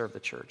body and serve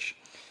the church,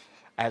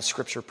 as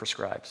Scripture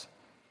prescribes.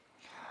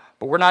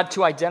 But we're not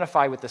to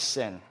identify with the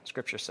sin,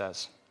 Scripture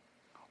says.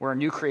 We're a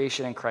new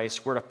creation in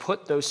Christ. We're to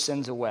put those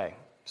sins away.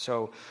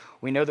 So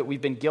we know that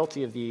we've been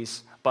guilty of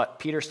these, but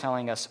Peter's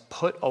telling us,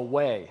 put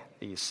away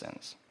these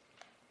sins.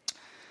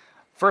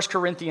 1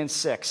 Corinthians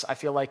 6, I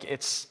feel like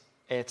it's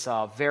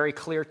a very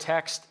clear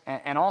text,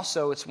 and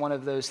also it's one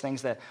of those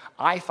things that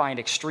I find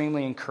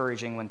extremely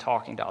encouraging when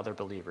talking to other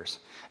believers,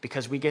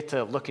 because we get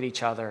to look at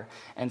each other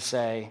and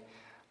say,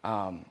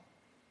 and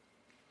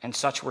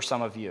such were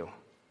some of you,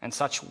 and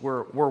such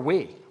were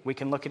we. We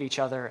can look at each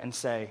other and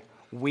say,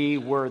 we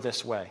were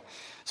this way.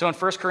 So in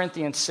 1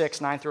 Corinthians 6,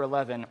 9 through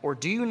 11, or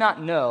do you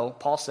not know,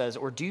 Paul says,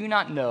 or do you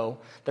not know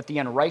that the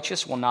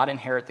unrighteous will not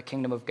inherit the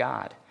kingdom of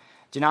God?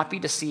 Do not be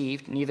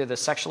deceived, neither the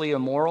sexually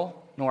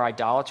immoral, nor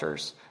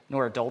idolaters,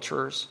 nor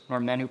adulterers, nor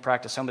men who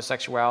practice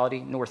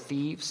homosexuality, nor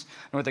thieves,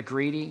 nor the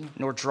greedy,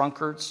 nor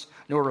drunkards,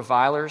 nor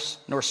revilers,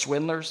 nor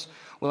swindlers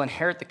will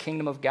inherit the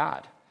kingdom of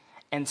God.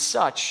 And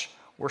such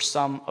were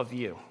some of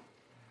you.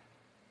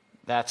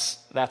 That's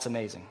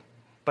amazing.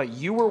 But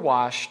you were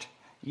washed,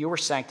 you were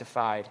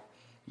sanctified,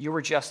 you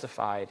were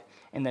justified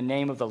in the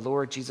name of the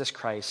Lord Jesus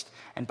Christ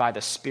and by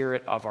the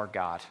Spirit of our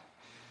God.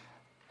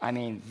 I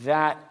mean,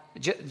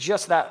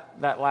 just that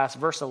last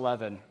verse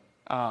 11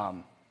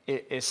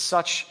 is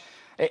such.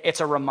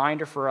 It's a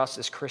reminder for us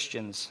as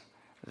Christians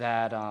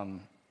that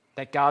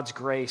God's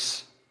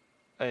grace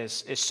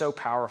is so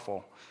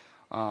powerful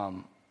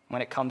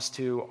when it comes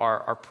to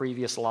our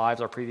previous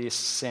lives, our previous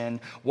sin,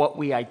 what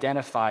we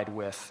identified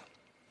with,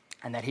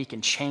 and that he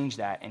can change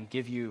that and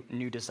give you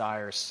new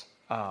desires.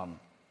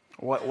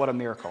 What a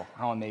miracle.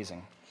 How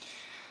amazing.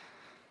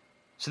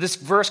 So this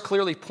verse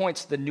clearly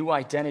points to the new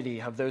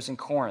identity of those in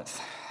Corinth.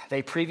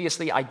 They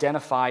previously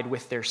identified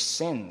with their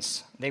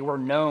sins. They were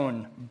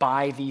known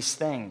by these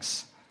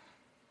things.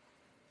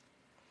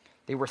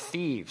 They were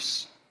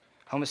thieves,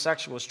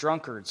 homosexuals,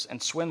 drunkards, and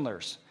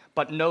swindlers,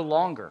 but no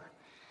longer.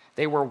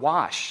 They were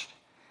washed.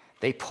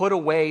 They put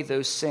away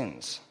those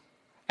sins,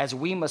 as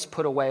we must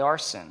put away our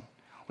sin.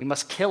 We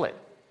must kill it.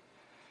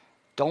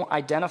 Don't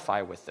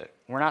identify with it.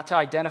 We're not to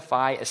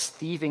identify as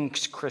thieving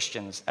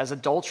Christians, as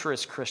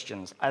adulterous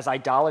Christians, as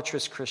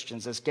idolatrous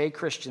Christians, as gay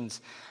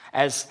Christians,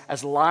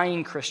 as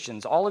lying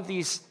Christians. All of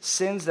these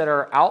sins that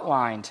are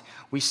outlined,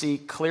 we see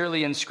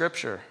clearly in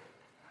Scripture.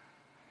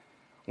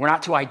 We're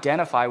not to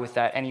identify with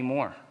that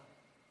anymore.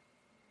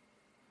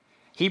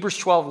 Hebrews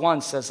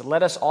 12:1 says,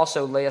 "Let us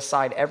also lay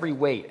aside every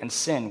weight and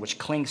sin which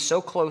clings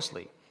so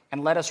closely,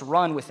 and let us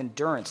run with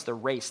endurance the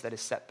race that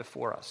is set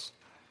before us."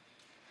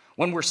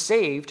 When we're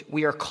saved,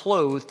 we are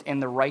clothed in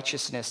the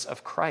righteousness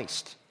of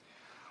Christ.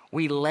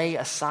 We lay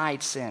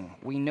aside sin.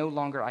 We no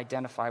longer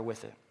identify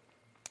with it.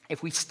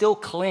 If we still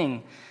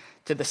cling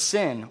to the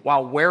sin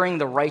while wearing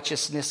the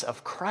righteousness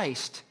of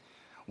Christ,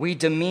 we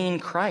demean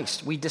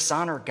Christ. We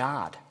dishonor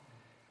God.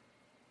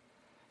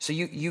 So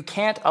you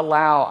can't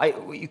allow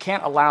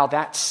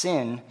that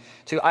sin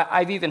to.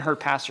 I've even heard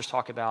pastors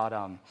talk about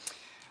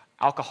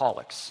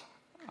alcoholics.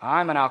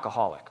 I'm an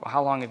alcoholic. Well,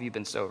 how long have you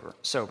been sober?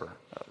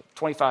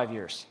 25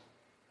 years.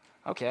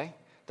 Okay,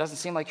 doesn't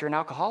seem like you're an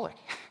alcoholic.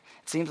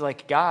 It seems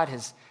like God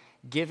has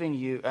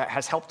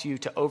helped you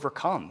to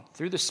overcome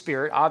through the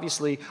Spirit.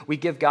 Obviously, we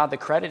give God the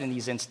credit in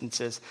these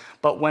instances,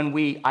 but when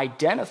we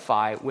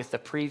identify with the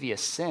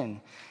previous sin,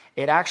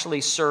 it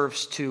actually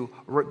serves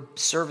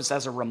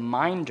as a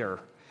reminder.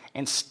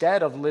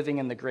 Instead of living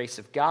in the grace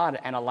of God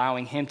and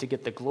allowing him to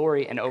get the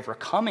glory and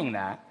overcoming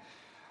that,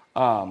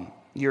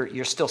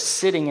 you're still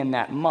sitting in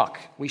that muck.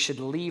 We should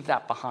leave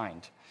that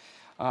behind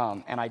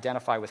and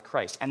identify with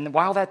Christ. And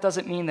while that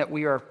doesn't mean that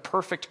we are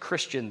perfect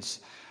Christians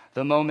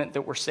the moment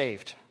that we're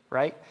saved,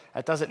 right?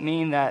 That doesn't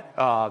mean that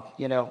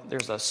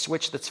there's a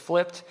switch that's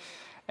flipped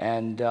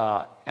and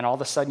all of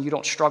a sudden you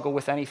don't struggle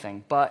with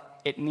anything. But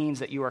it means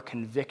that you are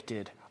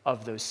convicted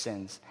of those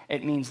sins.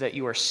 It means that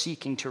you are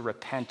seeking to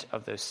repent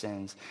of those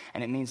sins.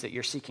 And it means that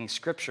you're seeking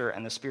Scripture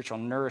and the spiritual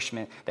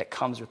nourishment that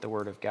comes with the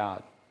Word of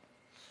God.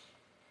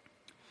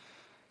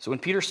 So when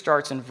Peter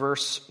starts in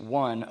verse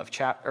 1 of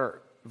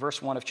chapter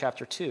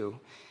 2,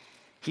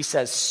 he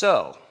says,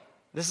 "So."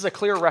 This is a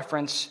clear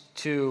reference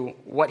to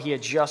what he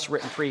had just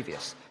written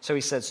previous. So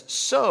he says,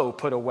 "So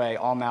put away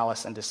all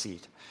malice and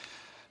deceit."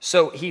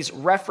 So he's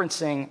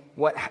referencing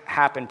what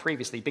happened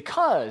previously.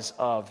 Because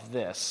of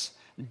this,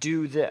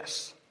 do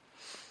this.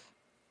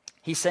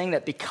 He's saying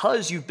that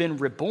because you've been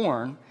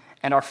reborn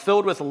and are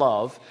filled with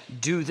love,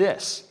 do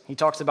this. He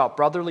talks about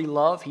brotherly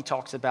love. He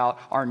talks about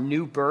our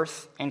new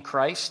birth in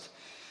Christ.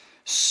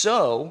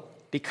 So,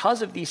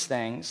 because of these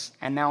things,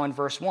 and now in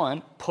verse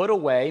 1, put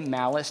away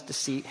malice,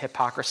 deceit,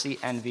 hypocrisy,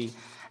 envy,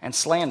 and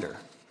slander.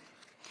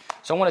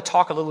 So I want to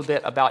talk a little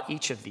bit about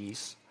each of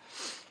these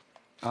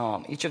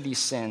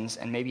sins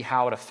and maybe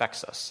how it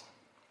affects us.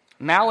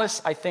 Malice,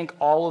 I think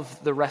all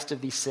of the rest of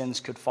these sins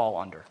could fall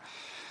under.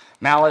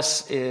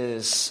 Malice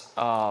is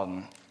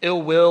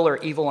ill will or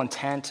evil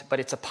intent, but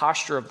it's a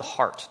posture of the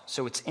heart,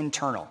 so it's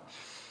internal.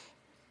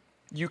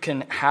 You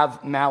can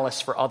have malice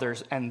for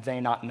others and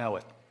they not know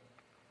it,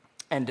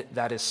 and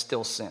that is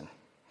still sin.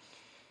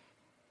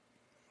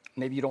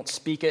 Maybe you don't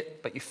speak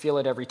it, but you feel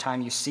it every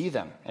time you see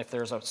them, if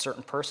there's a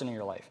certain person in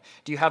your life.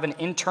 Do you have an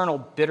internal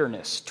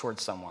bitterness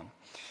towards someone?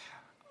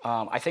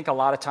 I think a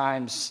lot of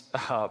times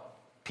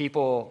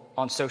people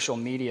on social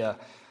media,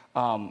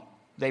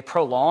 they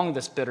prolong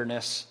this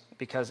bitterness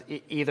because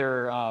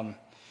either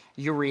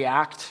you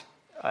react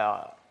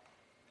out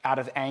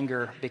of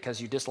anger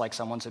because you dislike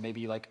someone, so maybe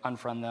you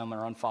unfriend them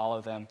or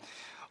unfollow them,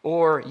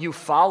 or you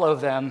follow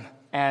them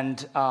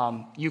and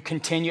you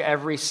continue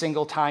every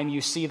single time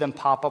you see them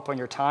pop up on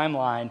your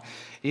timeline,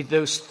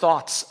 those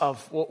thoughts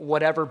of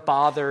whatever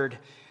bothered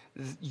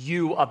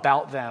you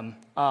about them,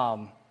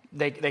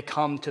 they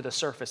come to the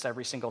surface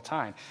every single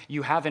time.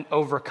 You haven't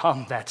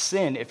overcome that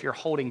sin if you're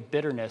holding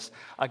bitterness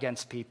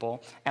against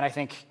people. And I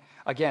think,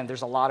 again,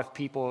 there's a lot of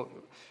people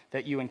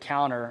that you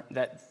encounter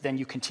that then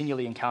you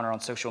continually encounter on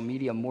social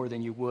media more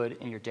than you would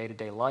in your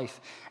day-to-day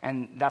life.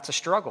 And that's a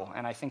struggle.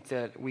 And I think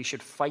that we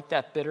should fight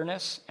that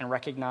bitterness and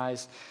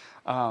recognize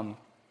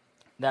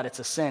that it's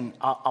a sin.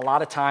 A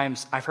lot of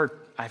times I've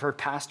heard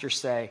pastors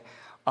say,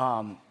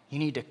 you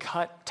need to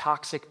cut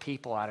toxic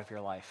people out of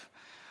your life.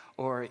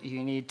 Or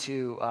you need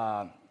to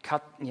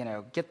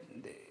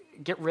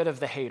get rid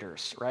of the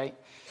haters, right?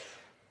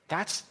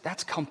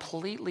 That's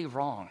completely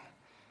wrong.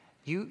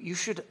 You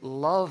should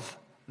love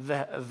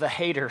the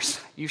haters.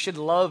 You should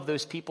love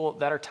those people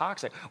that are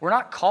toxic. We're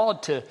not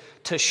called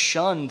to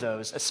shun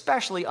those,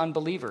 especially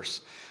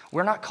unbelievers.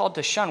 We're not called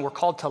to shun. We're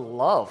called to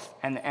love.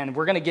 And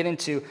we're going to get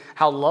into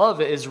how love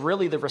is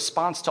really the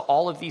response to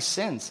all of these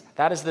sins.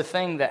 That is the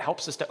thing that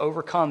helps us to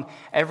overcome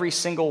every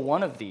single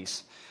one of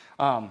these.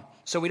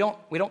 So we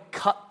don't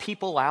cut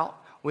people out.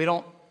 We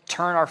don't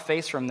turn our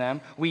face from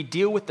them. We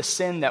deal with the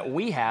sin that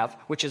we have,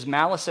 which is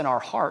malice in our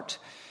heart,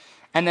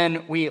 and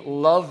then we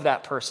love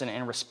that person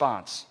in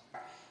response.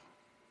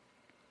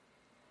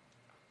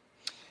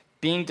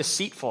 Being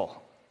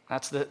deceitful,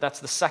 that's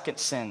the second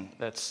sin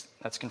that's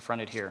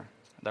confronted here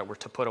that we're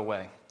to put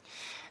away.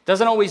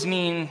 Doesn't always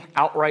mean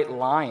outright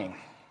lying.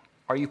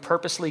 Are you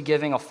purposely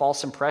giving a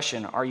false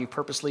impression? Are you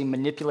purposely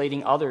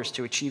manipulating others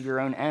to achieve your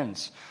own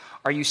ends?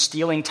 Are you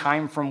stealing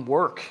time from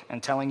work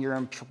and telling your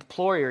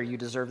employer you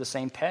deserve the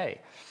same pay?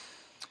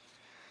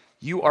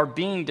 You are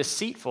being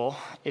deceitful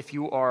if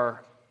you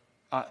are,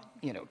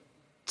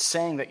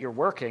 saying that you're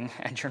working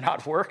and you're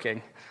not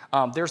working.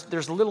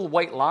 There's little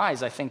white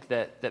lies, I think,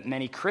 that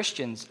many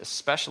Christians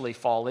especially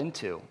fall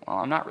into. Well,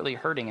 I'm not really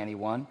hurting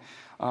anyone.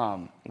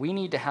 We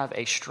need to have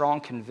a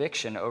strong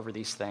conviction over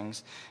these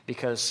things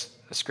because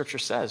the Scripture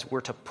says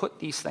we're to put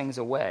these things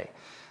away.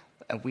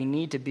 And we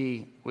need to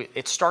be,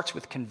 it starts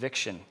with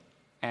conviction.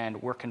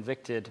 And we're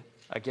convicted,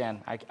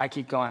 again, I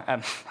keep going,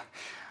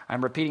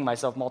 I'm repeating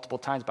myself multiple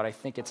times, but I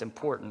think it's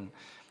important.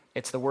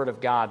 It's the Word of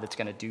God that's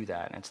going to do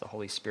that, and it's the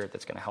Holy Spirit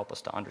that's going to help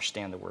us to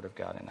understand the Word of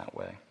God in that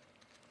way.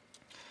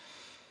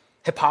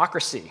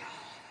 Hypocrisy.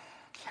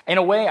 In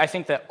a way, I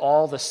think that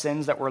all the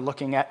sins that we're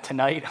looking at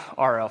tonight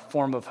are a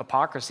form of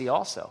hypocrisy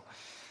also,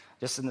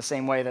 just in the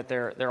same way that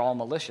they're all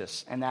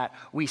malicious, and that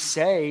we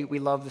say we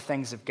love the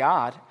things of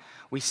God,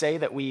 we say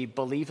that we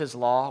believe His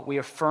law, we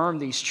affirm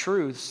these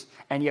truths,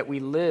 and yet we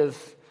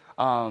live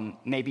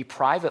maybe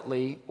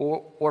privately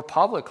or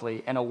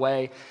publicly in a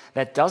way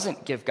that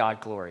doesn't give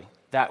God glory,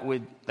 that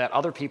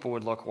other people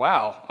would look,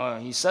 wow,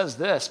 he says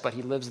this, but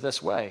he lives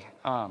this way.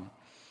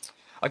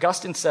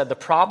 Augustine said, the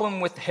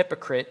problem with the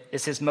hypocrite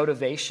is his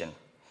motivation.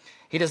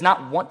 He does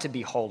not want to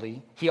be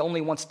holy. He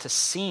only wants to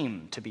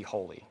seem to be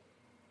holy.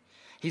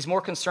 He's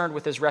more concerned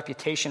with his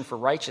reputation for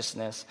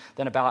righteousness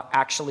than about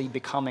actually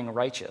becoming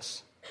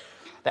righteous.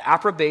 The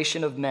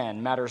approbation of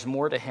men matters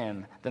more to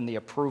him than the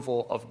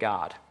approval of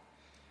God.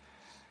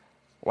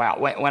 Wow,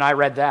 when I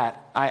read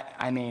that,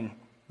 I mean,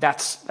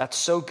 that's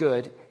so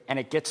good, and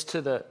it gets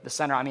to the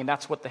center. I mean,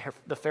 that's what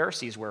the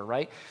Pharisees were,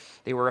 right?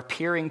 They were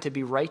appearing to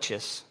be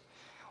righteous,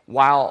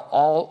 while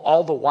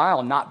all the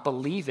while not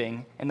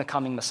believing in the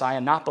coming Messiah,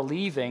 not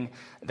believing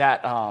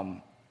that,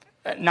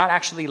 not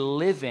actually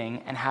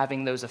living and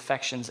having those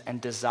affections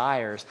and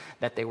desires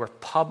that they were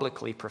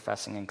publicly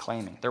professing and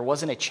claiming. There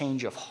wasn't a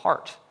change of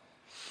heart.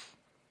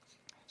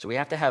 So we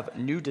have to have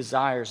new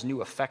desires,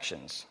 new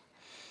affections.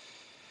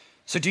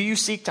 So do you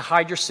seek to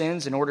hide your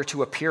sins in order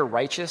to appear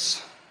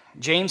righteous?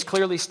 James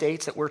clearly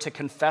states that we're to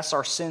confess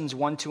our sins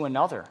one to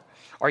another.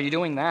 Are you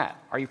doing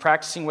that? Are you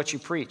practicing what you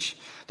preach?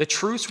 The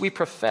truths we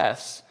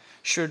profess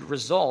should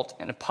result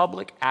in a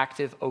public,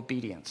 active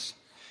obedience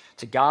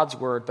to God's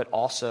word, but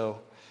also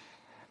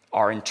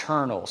our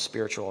internal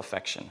spiritual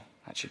affection.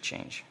 That should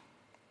change.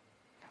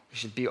 We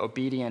should be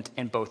obedient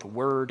in both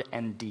word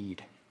and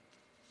deed.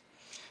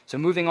 So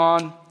moving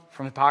on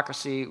from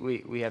hypocrisy,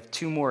 we have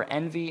two more,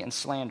 envy and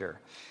slander.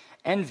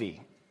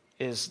 Envy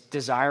is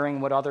desiring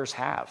what others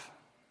have.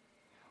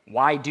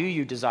 Why do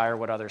you desire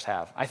what others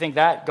have? I think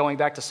that, going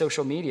back to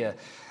social media,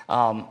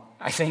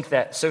 I think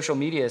that social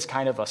media is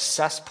kind of a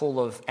cesspool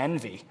of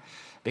envy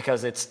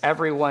because it's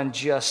everyone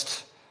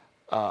just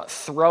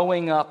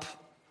throwing up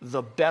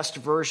the best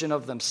version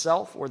of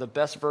themselves or the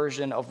best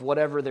version of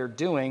whatever they're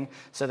doing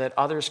so that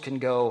others can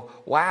go,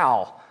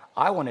 wow,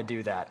 I want to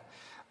do that.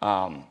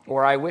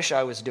 Or I wish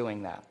I was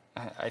doing that.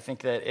 I think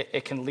that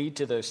it can lead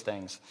to those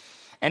things.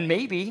 And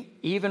maybe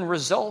even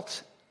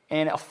result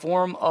in a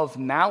form of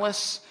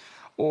malice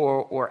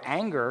or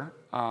anger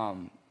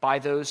by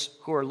those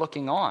who are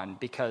looking on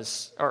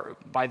or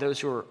by those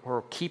who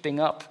are keeping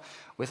up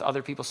with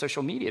other people's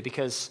social media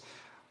because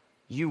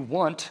you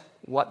want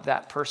what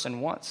that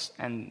person wants.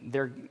 And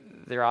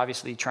they're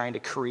obviously trying to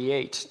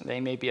create, they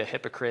may be a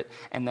hypocrite,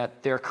 and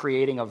that they're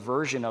creating a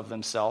version of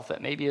themselves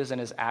that maybe isn't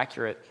as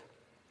accurate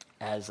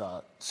as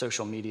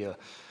social media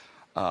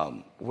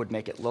would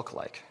make it look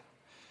like.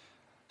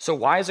 So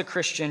why, as a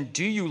Christian,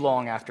 do you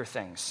long after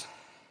things?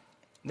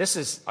 This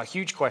is a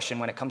huge question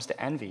when it comes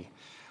to envy.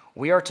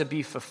 We are to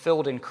be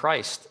fulfilled in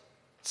Christ.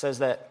 It says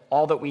that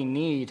all that we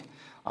need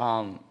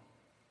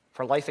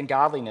for life and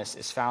godliness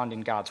is found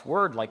in God's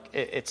word. Like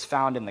it's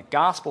found in the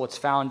gospel. It's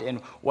found in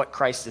what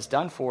Christ has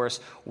done for us.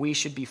 We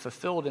should be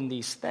fulfilled in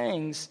these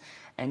things,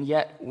 and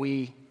yet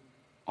we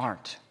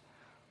aren't.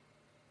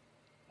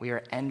 We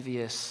are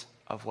envious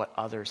of what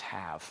others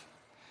have.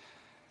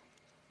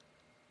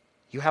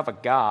 You have a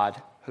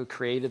God who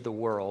created the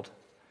world,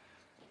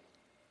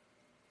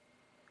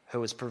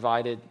 who has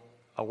provided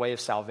a way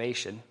of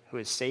salvation, who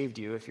has saved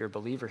you if you're a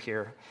believer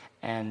here,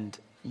 and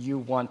you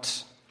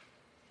want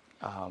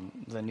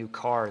the new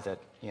car that,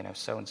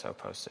 so-and-so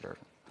posted or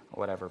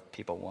whatever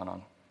people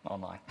want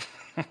online.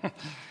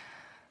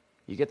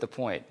 You get the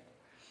point.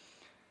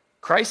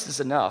 Christ is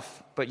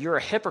enough, but you're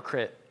a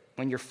hypocrite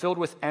when you're filled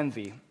with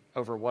envy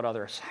over what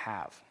others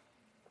have.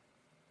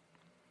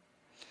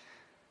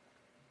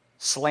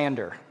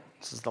 Slander.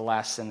 This is the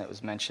last sin that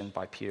was mentioned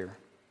by Peter.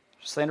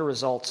 Slander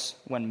results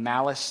when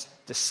malice,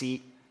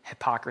 deceit,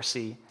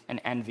 hypocrisy,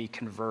 and envy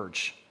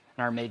converge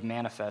and are made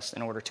manifest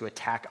in order to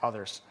attack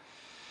others.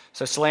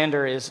 So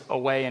slander is a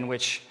way in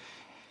which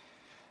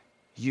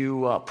you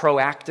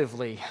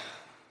proactively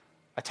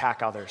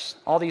attack others.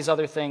 All these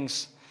other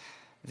things,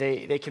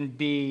 they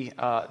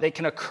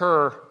can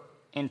occur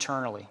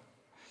internally,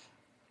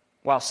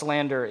 while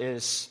slander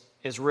is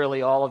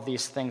really all of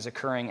these things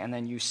occurring and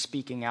then you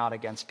speaking out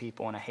against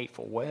people in a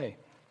hateful way.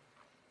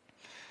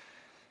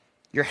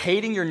 You're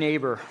hating your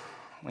neighbor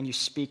when you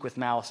speak with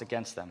malice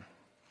against them,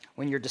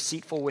 when you're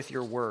deceitful with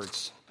your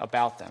words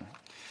about them.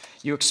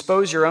 You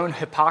expose your own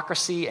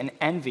hypocrisy and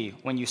envy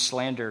when you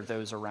slander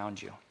those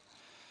around you.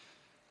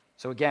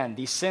 So again,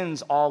 these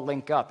sins all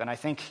link up, and I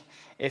think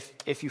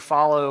if you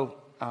follow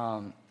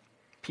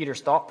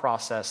Peter's thought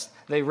process,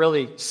 they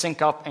really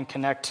sync up and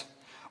connect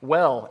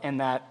well in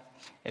that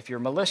if you're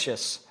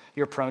malicious,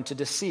 you're prone to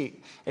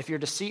deceit. If you're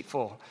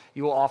deceitful,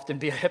 you will often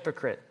be a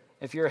hypocrite.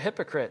 If you're a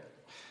hypocrite,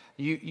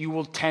 you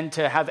will tend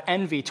to have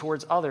envy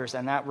towards others,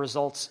 and that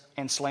results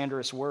in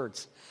slanderous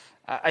words.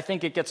 I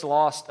think it gets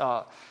lost.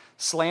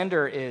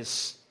 Slander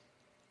is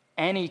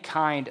any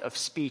kind of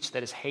speech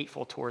that is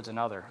hateful towards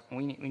another.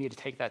 We need to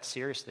take that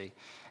seriously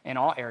in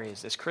all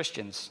areas as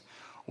Christians.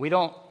 We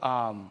aren't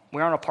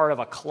a part of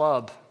a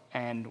club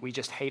and we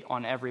just hate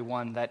on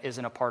everyone that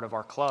isn't a part of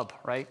our club,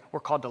 right? We're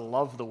called to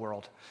love the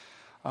world.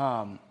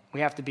 We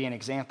have to be an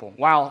example.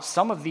 While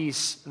some of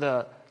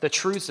the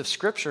truths of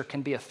Scripture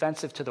can be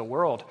offensive to the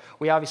world,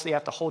 we obviously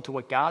have to hold to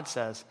what God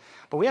says,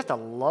 but we have to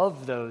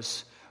love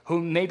those who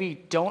maybe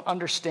don't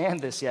understand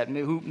this yet,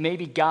 who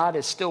maybe God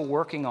is still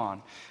working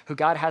on, who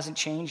God hasn't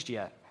changed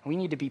yet. We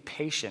need to be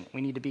patient.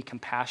 We need to be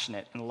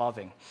compassionate and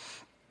loving.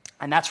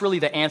 And that's really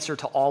the answer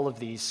to all of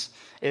these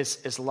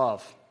is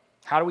love.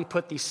 How do we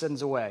put these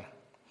sins away?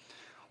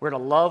 We're to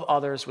love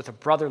others with a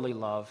brotherly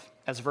love,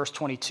 as verse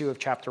 22 of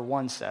chapter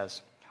 1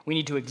 says. We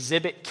need to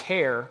exhibit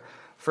care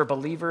for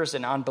believers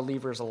and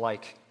unbelievers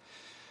alike.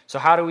 So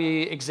how do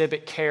we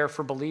exhibit care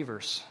for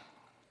believers?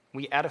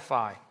 We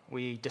edify,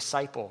 we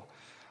disciple,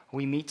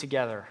 we meet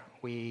together,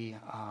 we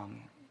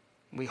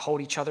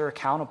hold each other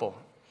accountable.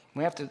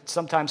 We have to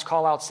sometimes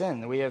call out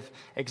sin. We have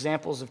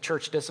examples of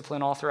church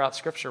discipline all throughout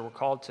Scripture. We're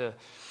called to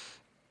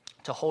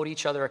hold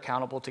each other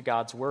accountable to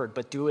God's word,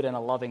 but do it in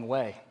a loving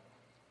way.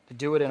 To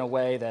do it in a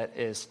way that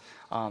is,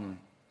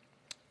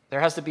 there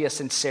has to be a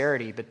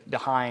sincerity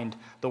behind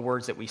the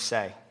words that we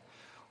say.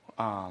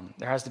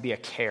 There has to be a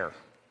care.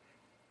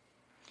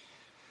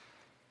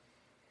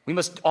 We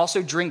must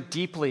also drink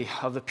deeply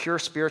of the pure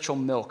spiritual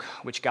milk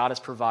which God has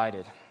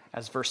provided,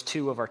 as verse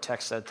 2 of our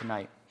text said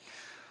tonight.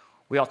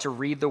 We ought to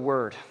read the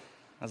word,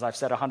 as I've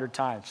said 100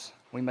 times.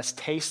 We must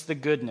taste the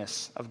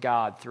goodness of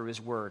God through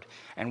his word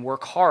and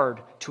work hard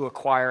to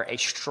acquire a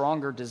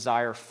stronger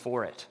desire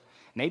for it.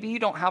 Maybe you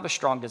don't have a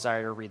strong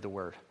desire to read the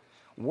word.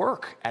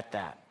 Work at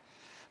that.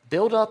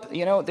 Build up,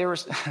 there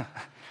was,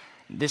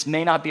 this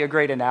may not be a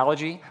great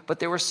analogy, but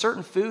there were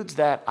certain foods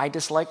that I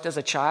disliked as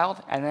a child,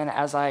 and then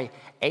as I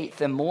ate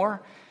them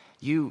more,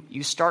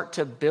 you start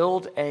to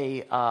build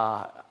a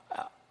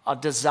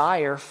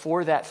desire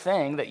for that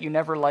thing that you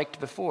never liked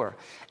before.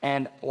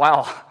 And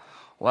well,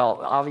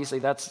 obviously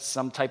that's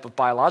some type of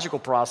biological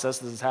process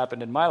that has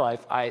happened in my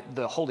life.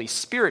 The Holy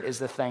Spirit is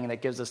the thing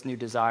that gives us new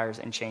desires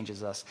and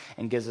changes us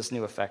and gives us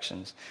new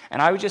affections.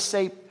 And I would just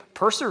say,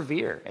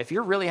 persevere. If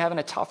you're really having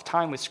a tough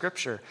time with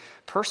Scripture,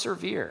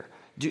 persevere.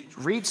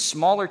 Read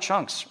smaller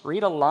chunks.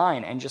 Read a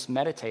line and just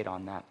meditate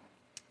on that.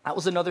 That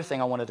was another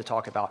thing I wanted to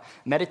talk about.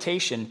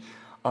 Meditation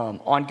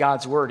on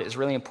God's Word is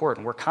really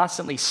important. We're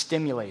constantly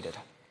stimulated.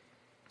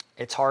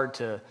 It's hard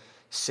to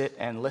sit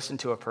and listen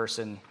to a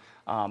person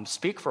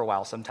speak for a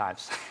while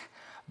sometimes.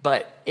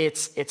 But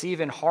it's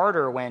even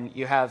harder when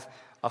you have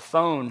a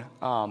phone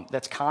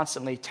that's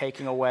constantly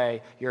taking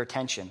away your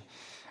attention.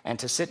 And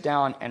to sit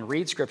down and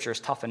read Scripture is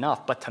tough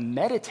enough, but to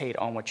meditate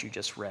on what you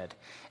just read,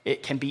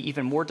 it can be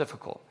even more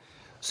difficult.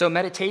 So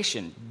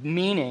meditation,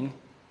 meaning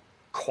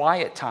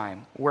quiet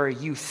time where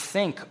you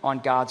think on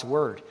God's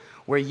Word,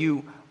 where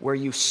you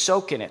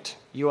soak in it,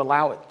 you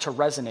allow it to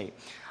resonate.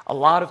 A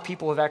lot of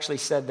people have actually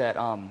said that,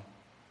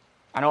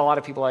 I know a lot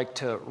of people like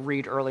to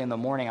read early in the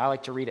morning. I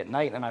like to read at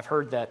night, and I've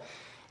heard that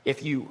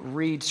if you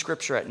read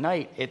Scripture at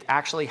night, it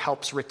actually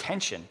helps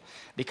retention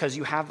because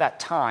you have that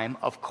time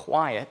of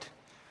quiet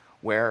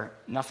where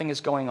nothing is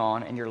going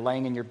on and you're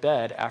laying in your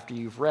bed after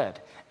you've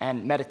read.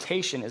 And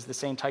meditation is the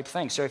same type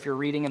thing. So if you're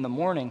reading in the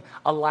morning,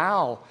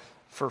 allow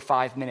for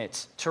 5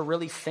 minutes to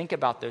really think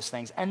about those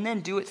things and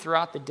then do it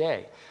throughout the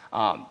day.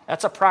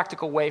 That's a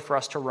practical way for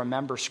us to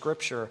remember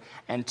Scripture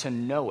and to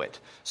know it.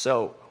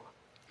 So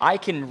I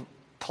can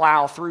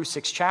plow through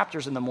 6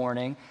 chapters in the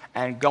morning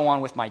and go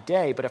on with my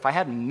day, but if I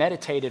hadn't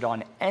meditated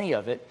on any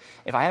of it,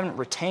 if I haven't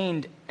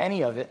retained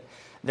any of it,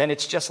 then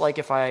it's just like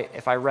if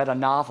I read a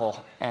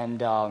novel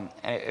and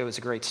it was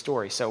a great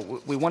story.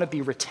 So we want to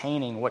be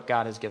retaining what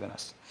God has given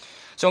us.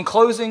 So in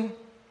closing,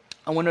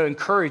 I want to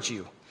encourage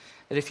you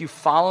that if you've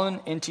fallen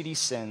into these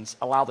sins,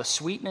 allow the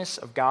sweetness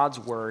of God's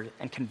word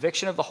and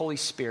conviction of the Holy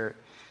Spirit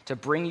to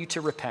bring you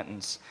to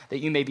repentance, that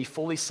you may be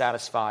fully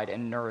satisfied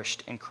and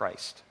nourished in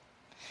Christ.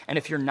 And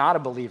if you're not a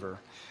believer,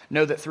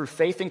 know that through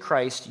faith in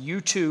Christ,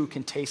 you too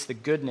can taste the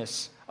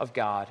goodness of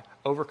God,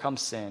 overcome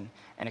sin,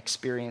 and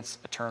experience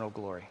eternal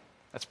glory.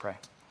 Let's pray.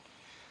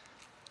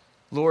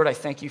 Lord, I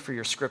thank you for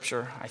your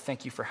scripture. I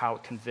thank you for how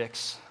it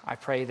convicts. I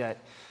pray that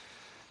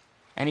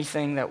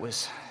anything that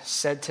was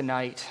said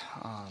tonight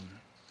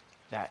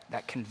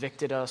that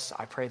convicted us,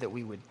 I pray that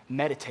we would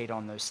meditate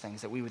on those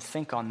things, that we would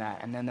think on that,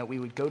 and then that we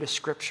would go to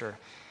scripture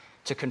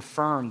to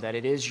confirm that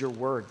it is your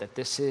word, that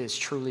this is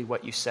truly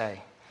what you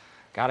say.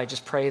 God, I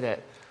just pray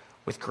that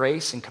with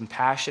grace and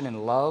compassion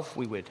and love,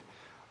 we would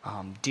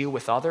deal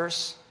with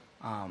others,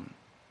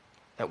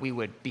 that we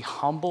would be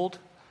humbled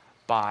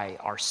by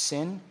our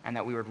sin, and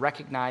that we would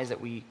recognize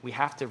that we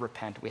have to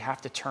repent, we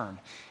have to turn.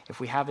 If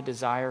we have a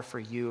desire for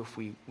you, if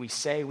we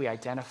say we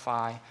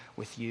identify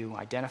with you,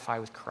 identify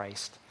with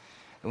Christ,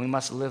 then we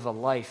must live a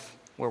life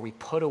where we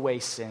put away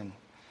sin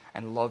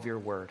and love your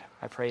word.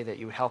 I pray that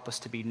you would help us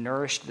to be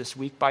nourished this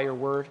week by your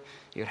word.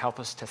 You would help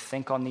us to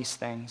think on these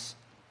things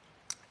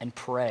and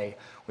pray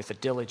with a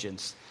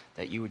diligence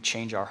that you would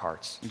change our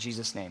hearts. In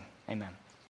Jesus' name, amen.